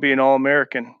 you're going to be an All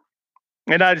American.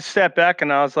 And I just sat back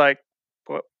and I was like,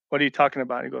 what are you talking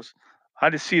about? He goes, I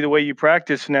just see the way you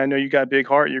practice, and I know you got a big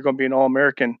heart. You're going to be an All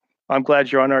American. I'm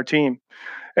glad you're on our team.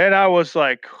 And I was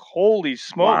like, holy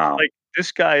smokes. Wow. Like,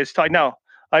 this guy is talking. Now,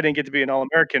 I didn't get to be an All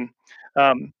American,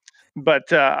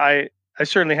 but I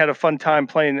certainly had a fun time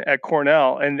playing at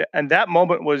Cornell. And that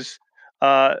moment was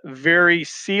very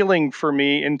sealing for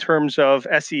me in terms of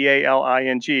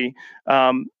SEALING.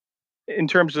 In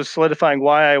terms of solidifying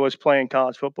why I was playing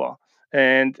college football.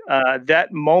 And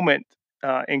that moment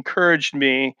encouraged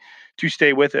me to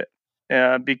stay with it,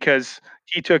 because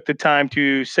he took the time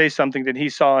to say something that he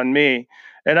saw in me,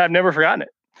 and I've never forgotten it.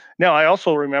 Now, I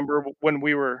also remember when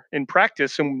we were in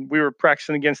practice and we were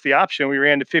practicing against the option, we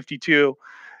ran to 52,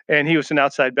 and he was an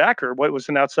outside backer. What's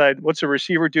a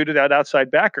receiver do to that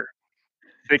outside backer?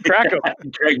 They crack him.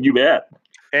 You bet.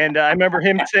 And I remember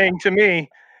him saying to me,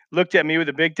 looked at me with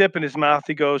a big dip in his mouth.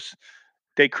 He goes,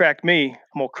 they crack me,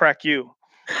 I'm going to crack you.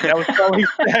 That was all he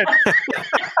said.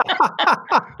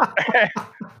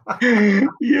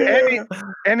 Yeah.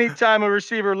 Anytime a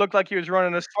receiver looked like he was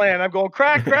running a slant, I'm going,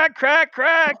 crack, crack, crack,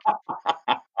 crack.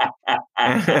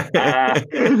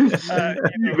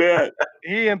 You bet.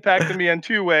 He impacted me in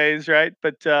two ways, right?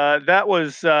 But that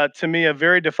was, to me, a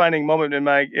very defining moment in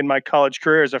my college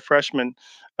career as a freshman,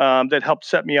 that helped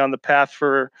set me on the path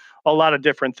for a lot of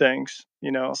different things,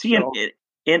 See, so.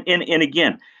 and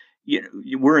again,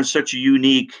 we're in such a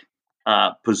unique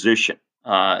position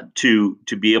to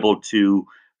be able to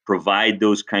provide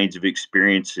those kinds of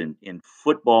experience in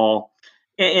football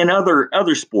and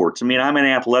other sports. I mean, I'm an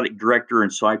athletic director,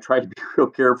 and so I try to be real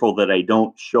careful that I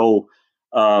don't show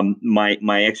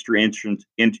my extra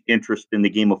interest in the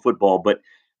game of football. But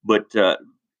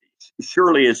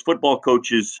surely, as football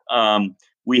coaches,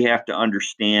 we have to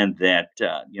understand that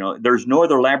there's no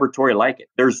other laboratory like it.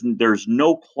 There's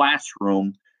no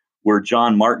classroom where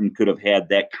John Martin could have had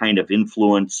that kind of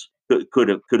influence, could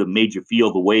have made you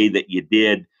feel the way that you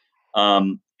did,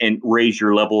 and raise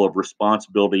your level of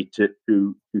responsibility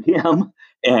to him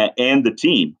and the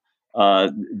team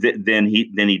than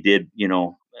he did,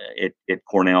 at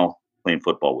Cornell playing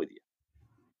football with you.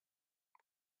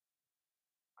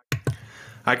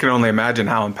 I can only imagine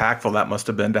how impactful that must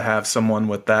have been to have someone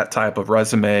with that type of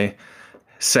resume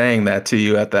saying that to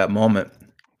you at that moment,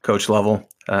 Coach Lovell.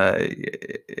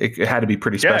 It had to be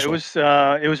pretty special.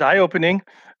 Yeah, it was eye opening,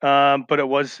 but it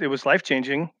was life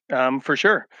changing, for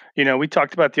sure. We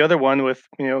talked about the other one with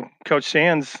Coach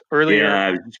Sands earlier. Yeah,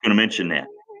 I was just going to mention that.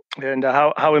 And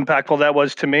how impactful that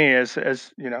was to me as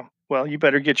well, you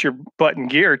better get your butt in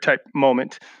gear type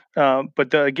moment.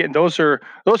 But again, those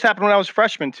happened when I was a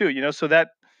freshman too. So that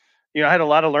I had a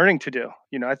lot of learning to do.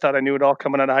 I thought I knew it all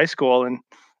coming out of high school, and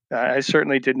I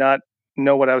certainly did not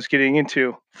know what I was getting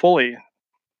into fully,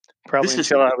 probably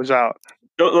until I was out.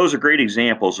 Those are great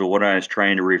examples of what I was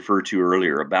trying to refer to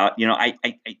earlier about.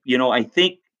 I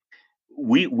think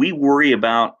we worry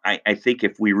about. I think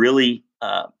if we really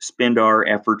spend our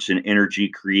efforts and energy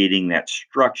creating that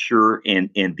structure and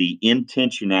the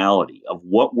intentionality of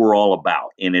what we're all about,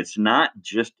 and it's not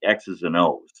just X's and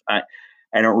O's. I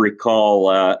don't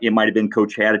recall. It might have been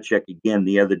Coach Hadachek again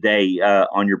the other day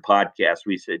on your podcast.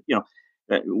 We said,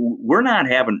 we're not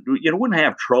having, wouldn't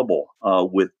have trouble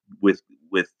with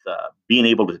being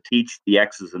able to teach the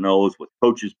X's and O's, with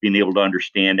coaches being able to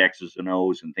understand X's and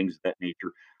O's and things of that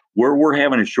nature. Where we're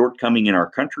having a shortcoming in our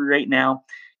country right now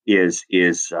is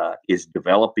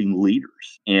developing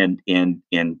leaders and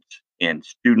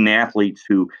student athletes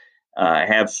who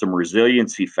have some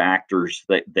resiliency factors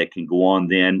that can go on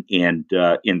then and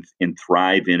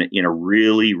thrive in a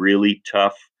really, really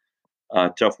tough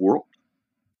world.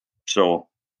 So,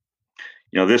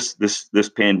 this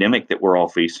pandemic that we're all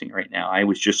facing right now. I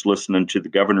was just listening to the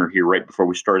governor here right before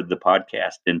we started the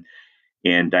podcast,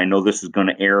 and I know this is going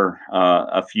to air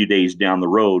a few days down the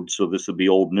road, so this will be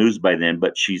old news by then.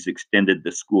 But she's extended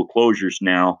the school closures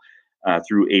now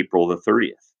through April the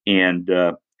 30th, and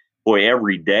boy,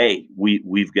 every day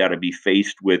we've got to be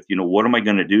faced with, what am I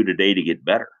going to do today to get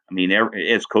better? I mean,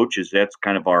 as coaches, that's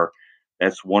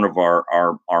one of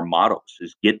our mottos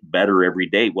is get better every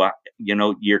day. Well,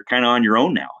 you're kind of on your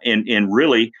own now, and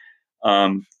really,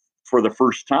 for the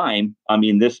first time, I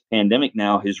mean, this pandemic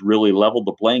now has really leveled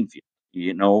the playing field.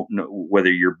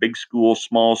 Whether you're big school,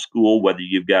 small school, whether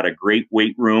you've got a great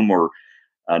weight room or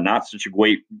not such a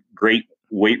great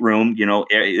weight room,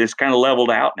 it's kind of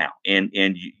leveled out now,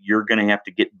 and you're going to have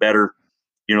to get better,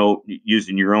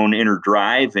 using your own inner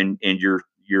drive and your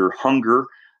hunger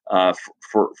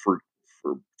for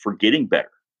getting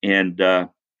better. And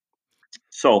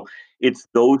so it's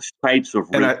those types of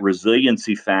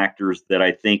resiliency factors that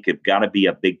I think have got to be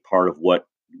a big part of what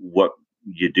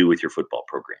you do with your football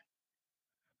program.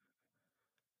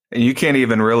 And you can't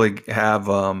even really have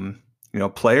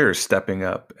players stepping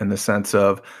up in the sense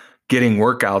of getting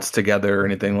workouts together or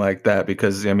anything like that,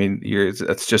 because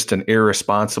it's just an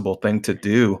irresponsible thing to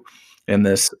do in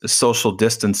this social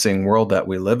distancing world that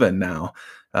we live in now.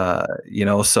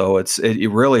 So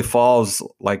it really falls,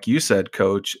 like you said,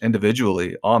 Coach,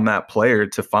 individually on that player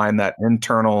to find that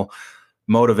internal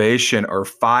motivation or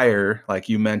fire, like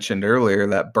you mentioned earlier,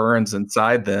 that burns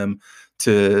inside them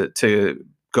to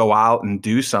go out and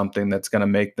do something that's going to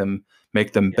make them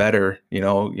better,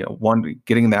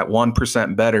 getting that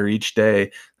 1% better each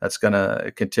day. That's going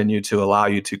to continue to allow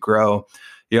you to grow.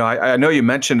 I know you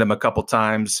mentioned him a couple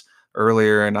times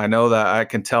earlier, and I know that I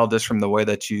can tell just from the way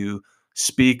that you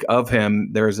speak of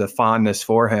him, there's a fondness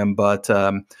for him. But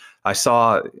I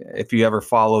saw, if you ever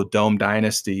follow Dome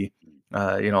Dynasty,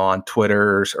 on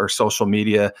Twitter or social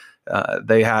media,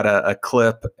 they had a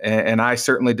clip, and I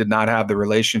certainly did not have the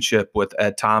relationship with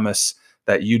Ed Thomas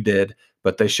that you did,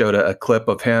 but they showed a clip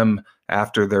of him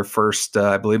after their first,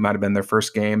 I believe it might have been their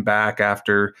first game back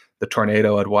after the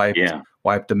tornado had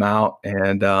wiped them out.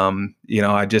 And,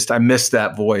 I missed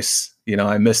that voice.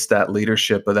 I missed that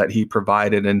leadership that he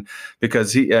provided. And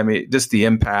because just the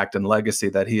impact and legacy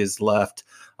that he has left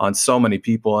on so many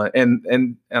people,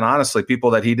 and honestly,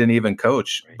 people that he didn't even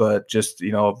coach, right, but just,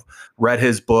 read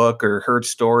his book or heard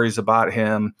stories about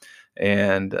him.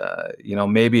 And,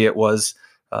 maybe it was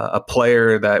a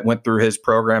player that went through his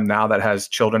program now that has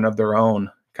children of their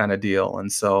own kind of deal.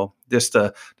 And so just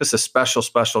a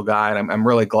special guy. And I'm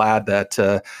really glad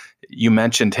that you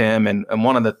mentioned him. And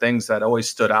one of the things that always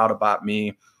stood out about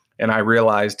me, and I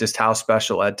realized just how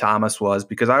special Ed Thomas was,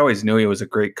 because I always knew he was a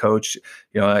great coach.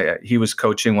 He was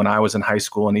coaching when I was in high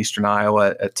school in Eastern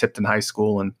Iowa at Tipton High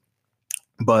School.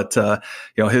 But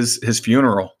his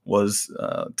funeral was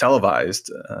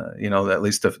televised, at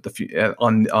least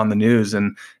on the news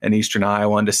in Eastern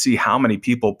Iowa, and to see how many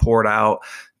people poured out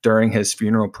during his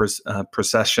funeral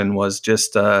procession was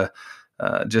just an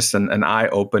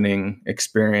eye-opening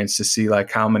experience to see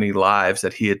like how many lives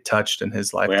that he had touched in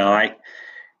his lifetime.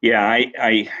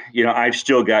 Well, I've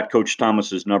still got Coach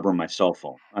Thomas's number on my cell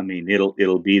phone. I mean,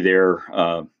 it'll be there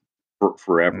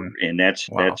forever, and that's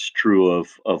true of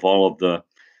all of the.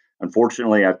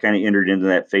 Unfortunately, I've kind of entered into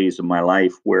that phase of my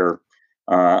life where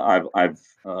I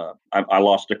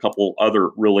lost a couple other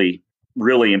really,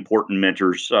 really important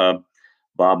mentors,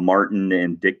 Bob Martin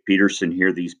and Dick Peterson,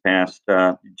 here these past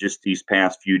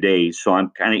few days. So I'm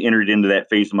kind of entered into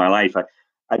that phase of my life.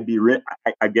 I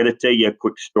got to tell you a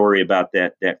quick story about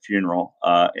that funeral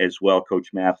as well, Coach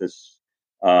Mathis.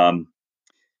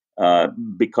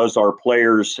 Because our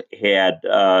players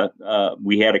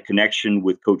we had a connection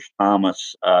with Coach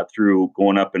Thomas through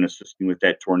going up and assisting with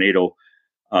that tornado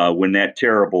when that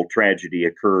terrible tragedy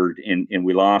occurred, and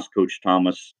we lost Coach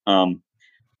Thomas.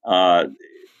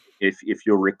 if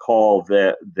you'll recall,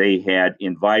 that they had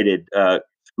invited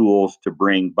schools to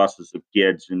bring buses of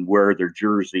kids and wear their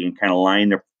jersey and kind of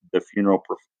line the funeral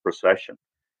procession.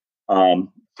 I'm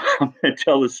going to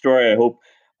tell the story.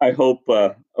 I hope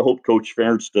Coach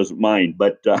Ferentz doesn't mind,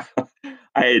 but I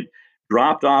had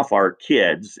dropped off our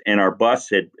kids, and our bus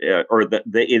had,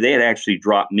 they had actually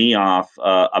dropped me off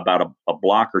about a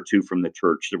block or two from the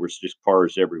church. There was just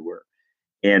cars everywhere,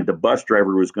 and the bus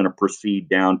driver was going to proceed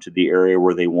down to the area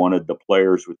where they wanted the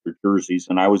players with their jerseys,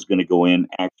 and I was going to go in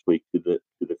actually to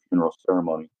the funeral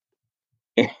ceremony,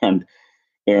 and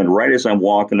right as I'm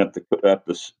walking up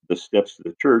the steps to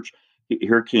the church,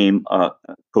 here came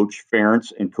Coach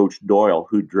Ferentz and Coach Doyle,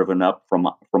 who'd driven up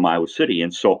from Iowa City,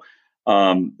 and so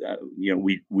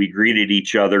we greeted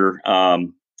each other,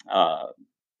 and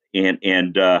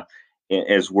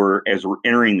as we're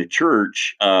entering the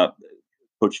church,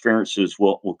 Coach Ferentz says,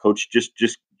 "Well, Coach,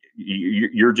 just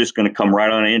you're just going to come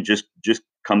right on in, just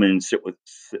come in and sit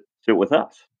with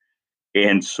us."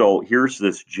 And so here's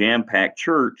this jam-packed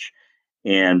church,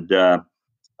 and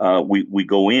we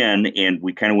go in, and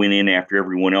we kind of went in after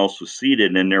everyone else was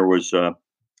seated, and there was a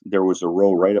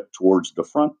row right up towards the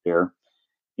front there,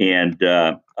 and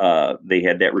they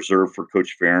had that reserved for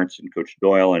Coach Ferentz and Coach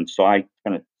Doyle, and so I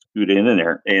kind of scooted in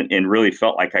there and really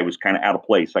felt like I was kind of out of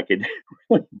place. I could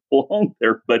really belong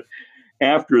there, but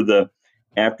after the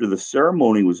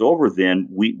ceremony was over, then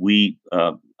we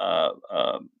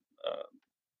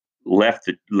left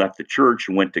the church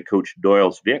and went to Coach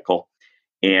Doyle's vehicle.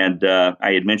 And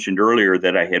I had mentioned earlier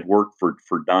that I had worked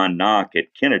for Don Knock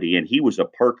at Kennedy, and he was a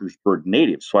Parkersburg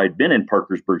native. So I'd been in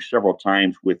Parkersburg several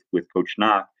times with Coach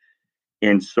Knock.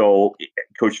 And so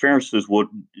Coach Ferentz says, "Well,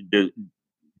 do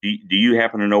you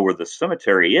happen to know where the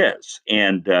cemetery is?"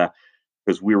 And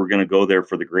because we were going to go there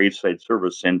for the graveside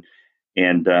service, and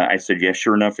I said, "Yeah,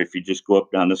 sure enough. If you just go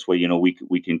up down this way,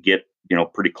 we can get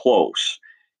pretty close."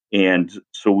 And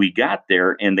so we got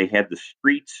there, and they had the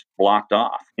streets blocked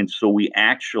off. And so we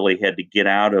actually had to get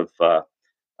out of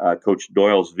Coach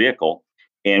Doyle's vehicle,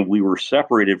 and we were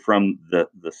separated from the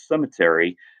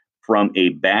cemetery from a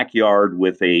backyard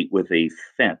with a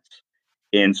fence.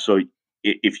 And so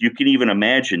if you can even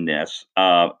imagine this,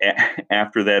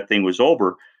 after that thing was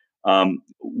over,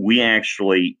 we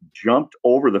actually jumped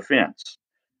over the fence,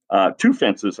 two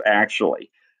fences actually,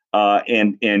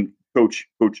 and Coach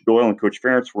Doyle and Coach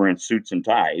Ferentz were in suits and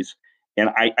ties, and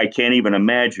I can't even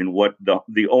imagine what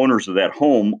the owners of that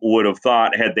home would have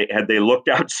thought had they looked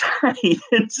outside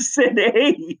and said,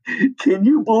 "Hey, can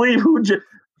you believe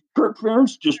Kirk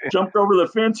Ferentz just jumped over the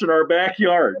fence in our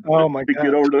backyard Oh my to God.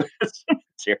 get over to the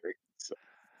cemetery?" So,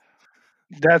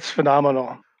 That's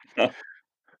phenomenal.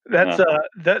 That's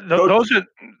those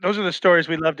are the stories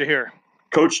we love to hear.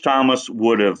 Coach Thomas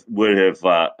would have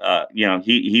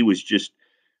he was just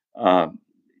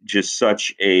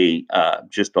such a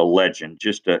just a legend,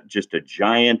 just a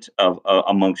giant of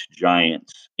amongst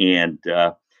giants, and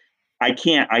I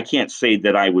can't say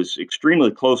that I was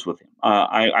extremely close with him.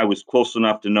 I was close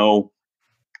enough to know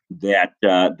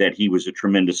that he was a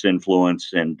tremendous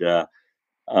influence, and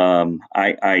one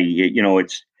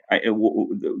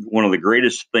of the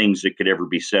greatest things that could ever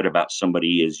be said about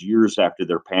somebody is years after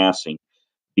their passing,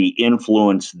 the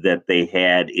influence that they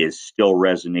had is still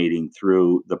resonating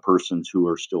through the persons who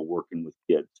are still working with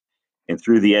kids. And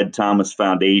through the Ed Thomas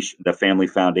Foundation, the Family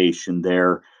Foundation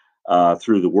there,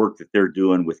 through the work that they're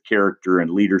doing with character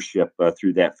and leadership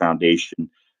through that foundation,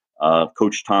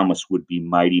 Coach Thomas would be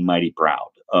mighty, mighty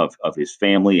proud of his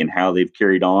family and how they've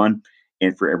carried on,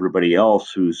 and for everybody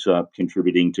else who's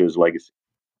contributing to his legacy.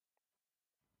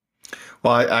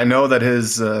 Well, I know that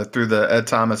his through the Ed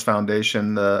Thomas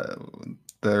Foundation,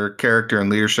 their character and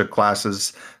leadership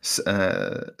classes,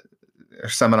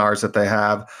 seminars that they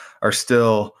have are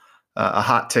still a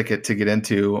hot ticket to get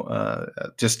into.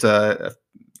 Just a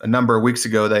number of weeks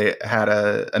ago, they had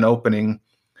an opening.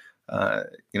 At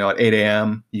 8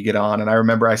 a.m. you get on, and I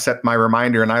remember I set my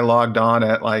reminder and I logged on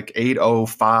at like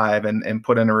 8:05 and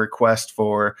put in a request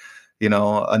for,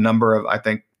 a number of, I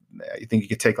think you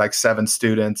could take like 7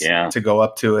 students to go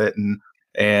up to it,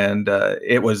 and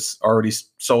it was already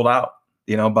sold out,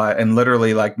 in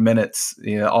literally like minutes,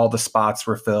 all the spots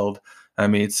were filled. I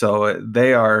mean, so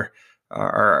they are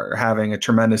having a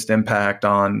tremendous impact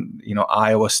on,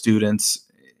 Iowa students,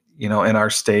 in our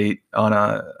state on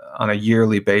a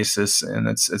yearly basis, and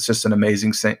it's just an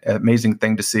amazing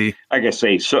thing to see. Like I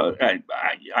say, so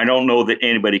I don't know that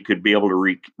anybody could be able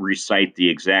to recite the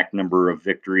exact number of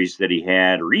victories that he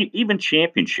had, or even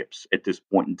championships at this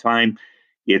point in time.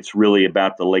 It's really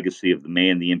about the legacy of the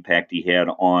man, the impact he had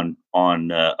on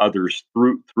others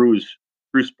through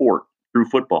sport, through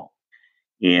football.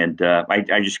 And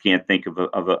I just can't think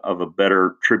of a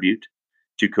better tribute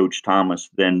to Coach Thomas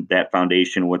than that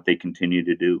foundation, what they continue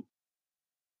to do.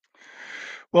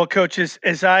 Well, coaches,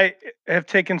 as I have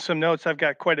taken some notes, I've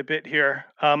got quite a bit here.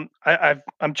 I'm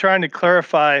trying to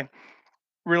clarify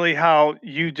really how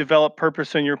you develop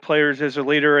purpose in your players as a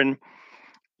leader, and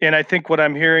I think what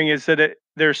I'm hearing is that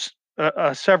there's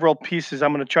several pieces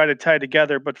I'm going to try to tie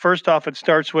together. But first off, it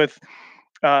starts with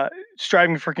uh,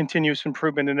 striving for continuous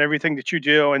improvement in everything that you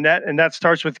do, and that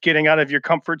starts with getting out of your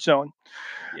comfort zone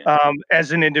Yeah.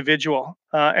 as an individual,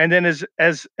 and then as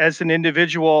an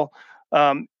individual.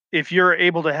 If you're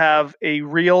able to have a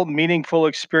real meaningful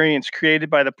experience created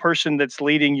by the person that's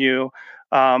leading you,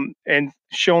 and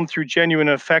shown through genuine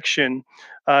affection,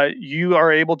 you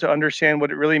are able to understand what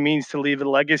it really means to leave a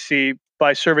legacy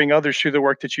by serving others through the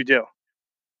work that you do.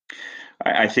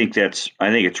 I think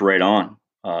it's right on,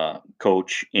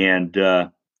 Coach. And I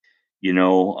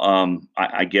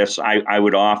guess I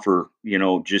would offer,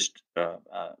 just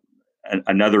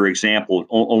another example,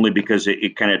 only because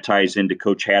it kind of ties into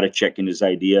Coach Hadachek and his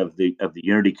idea of the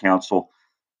Unity Council.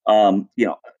 You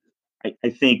know, I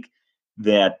think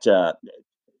that,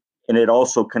 and it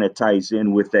also kind of ties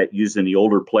in with that, using the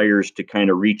older players to kind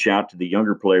of reach out to the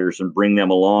younger players and bring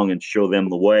them along and show them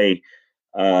the way.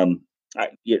 Um, I,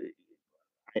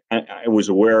 I was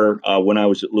aware, when I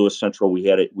was at Lewis Central, we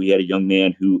had a young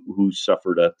man who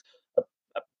suffered a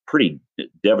pretty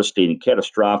devastating,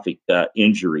 catastrophic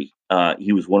injury.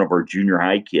 He was one of our junior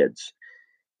high kids,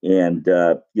 and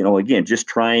again, just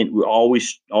trying, we're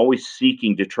always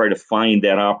seeking to try to find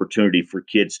that opportunity for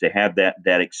kids to have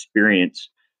that experience.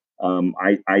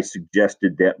 I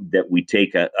suggested that we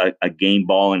take a game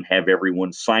ball and have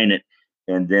everyone sign it,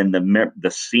 and then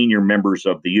the senior members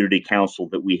of the Unity Council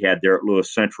that we had there at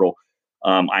Lewis Central,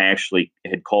 I actually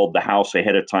had called the house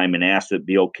ahead of time and asked it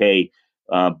be okay,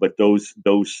 but those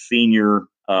senior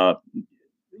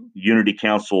Unity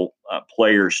Council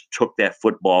players took that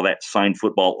signed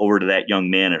football, over to that young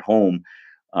man at home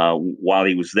while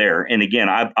he was there. And again,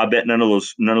 I bet none of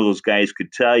those guys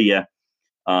could tell you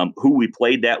who we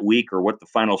played that week or what the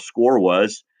final score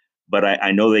was, but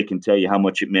I know they can tell you how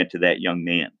much it meant to that young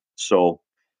man. So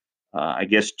I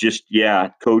guess just, yeah,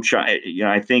 Coach,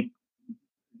 I think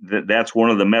that's one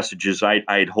of the messages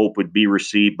I'd hope would be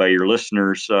received by your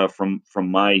listeners, from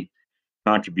my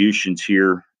contributions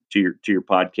here to your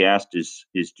podcast, is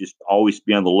just always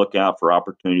be on the lookout for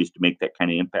opportunities to make that kind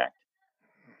of impact.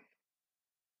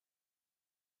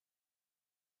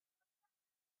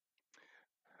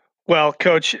 Well,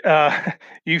 Coach,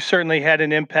 you've certainly had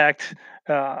an impact,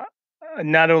 uh,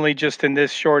 not only just in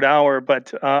this short hour,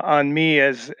 but on me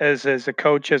as a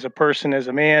coach, as a person, as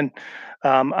a man.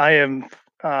 I am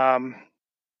um,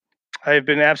 I have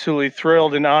been absolutely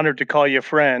thrilled and honored to call you a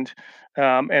friend,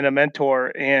 and a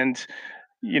mentor. And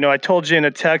I told you in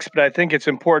a text, but I think it's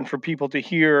important for people to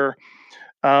hear.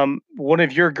 One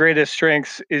of your greatest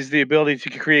strengths is the ability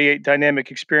to create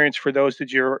dynamic experience for those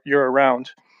that you're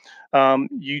around.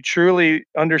 You truly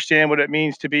understand what it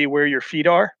means to be where your feet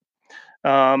are,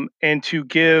 and to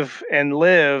give and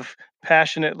live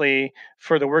passionately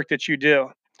for the work that you do.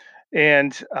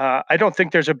 And I don't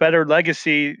think there's a better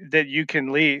legacy that you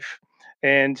can leave.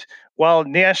 And while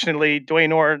nationally,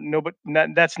 Dwayne Orr, no, but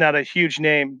that's not a huge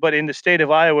name, but in the state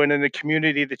of Iowa and in the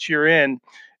community that you're in,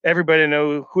 everybody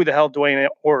know who the hell Dwayne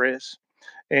Orr is.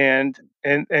 And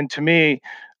to me,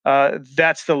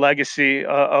 that's the legacy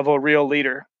of a real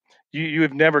leader. You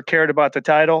have never cared about the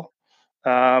title.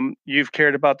 You've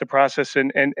cared about the process,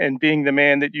 and being the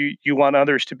man that you want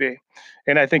others to be.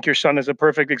 And I think your son is a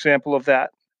perfect example of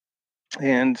that.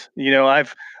 And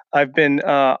I've been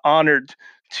honored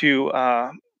to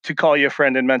call you a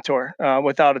friend and mentor,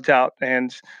 without a doubt.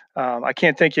 And I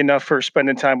can't thank you enough for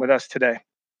spending time with us today.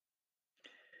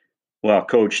 Well,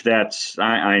 Coach,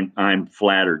 I'm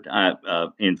flattered.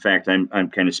 In fact, I'm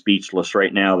kind of speechless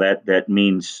right now. That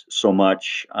means so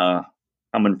much,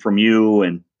 coming from you,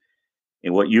 and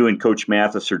what you and Coach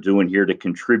Mathis are doing here to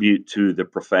contribute to the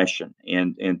profession,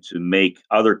 and to make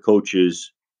other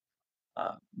coaches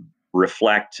uh,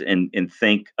 reflect and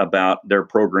think about their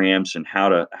programs and how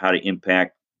to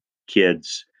impact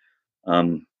kids.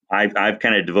 I've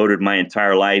kind of devoted my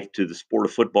entire life to the sport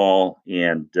of football,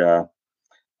 and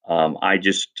I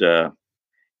just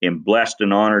am blessed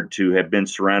and honored to have been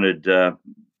surrounded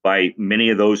by many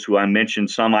of those who I mentioned.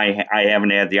 Some I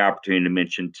haven't had the opportunity to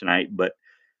mention tonight, but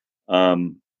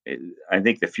um, I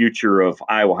think the future of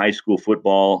Iowa high school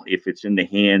football, if it's in the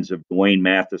hands of Dwayne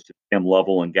Mathis, Tim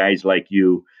Lovell, and guys like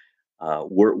you,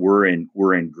 we're in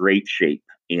great shape.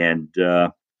 And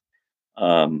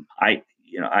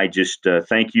I just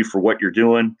thank you for what you're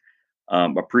doing.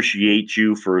 appreciate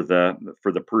you for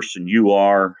the person you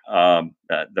are,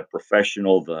 the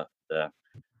professional, the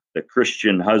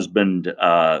Christian husband,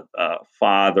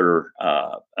 father,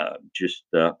 just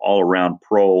all around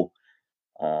pro,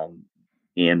 um,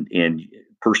 and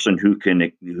person who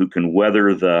can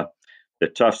weather the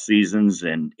tough seasons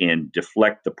and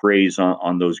deflect the praise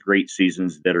on those great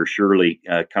seasons that are surely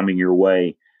coming your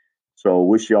way. So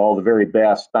wish you all the very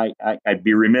best. I'd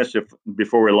be remiss if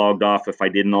before we logged off if I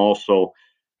didn't also,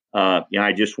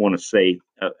 I just want to say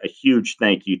a huge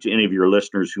thank you to any of your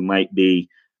listeners who might be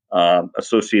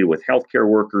associated with healthcare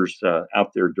workers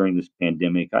out there during this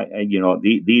pandemic.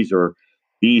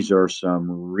 These are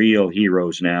some real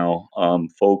heroes now.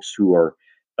 Folks who are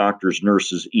doctors,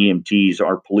 nurses, EMTs,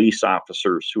 our police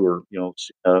officers who are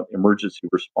emergency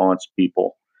response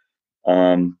people.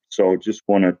 So just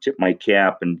want to tip my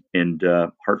cap and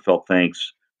heartfelt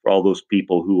thanks for all those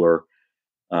people who are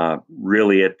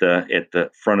really at the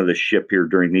front of the ship here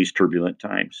during these turbulent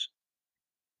times.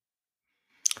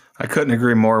 I couldn't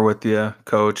agree more with you,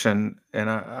 Coach, and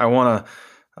I want to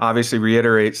obviously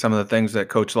reiterate some of the things that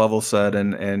Coach Lovell said,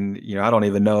 and I don't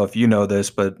even know if you know this,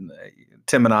 but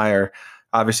Tim and I are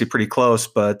obviously pretty close,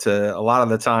 but a lot of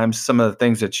the times some of the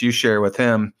things that you share with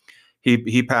him,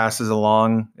 he passes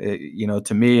along,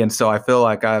 to me, and so I feel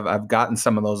like I've gotten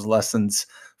some of those lessons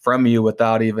from you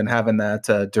without even having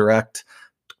that direct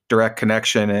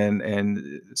connection,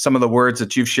 and some of the words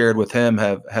that you've shared with him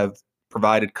have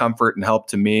provided comfort and help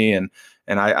to me, and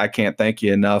I can't thank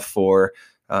you enough for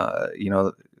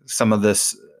some of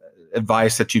this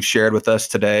advice that you've shared with us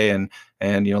today,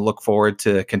 and look forward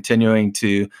to continuing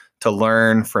to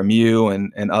learn from you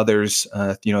and others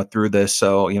through this.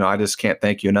 So I just can't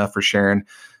thank you enough for sharing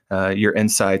your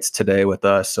insights today with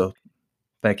us. So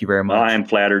thank you very much. Well, I am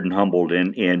flattered and humbled,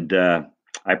 and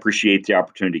I appreciate the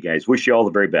opportunity, guys. Wish you all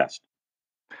the very best.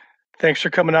 Thanks for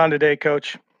coming on today,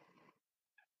 Coach.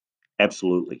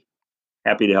 Absolutely.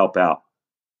 Happy to help out.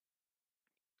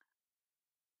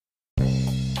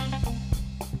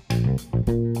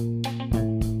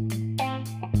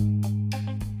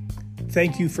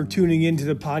 Thank you for tuning into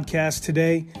the podcast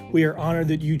today. We are honored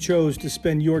that you chose to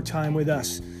spend your time with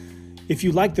us. If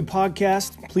you like the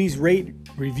podcast, please rate,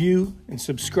 review, and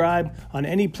subscribe on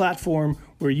any platform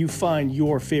where you find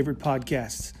your favorite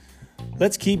podcasts.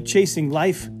 Let's keep chasing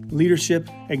life, leadership,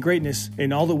 and greatness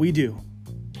in all that we do.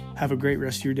 Have a great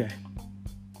rest of your day.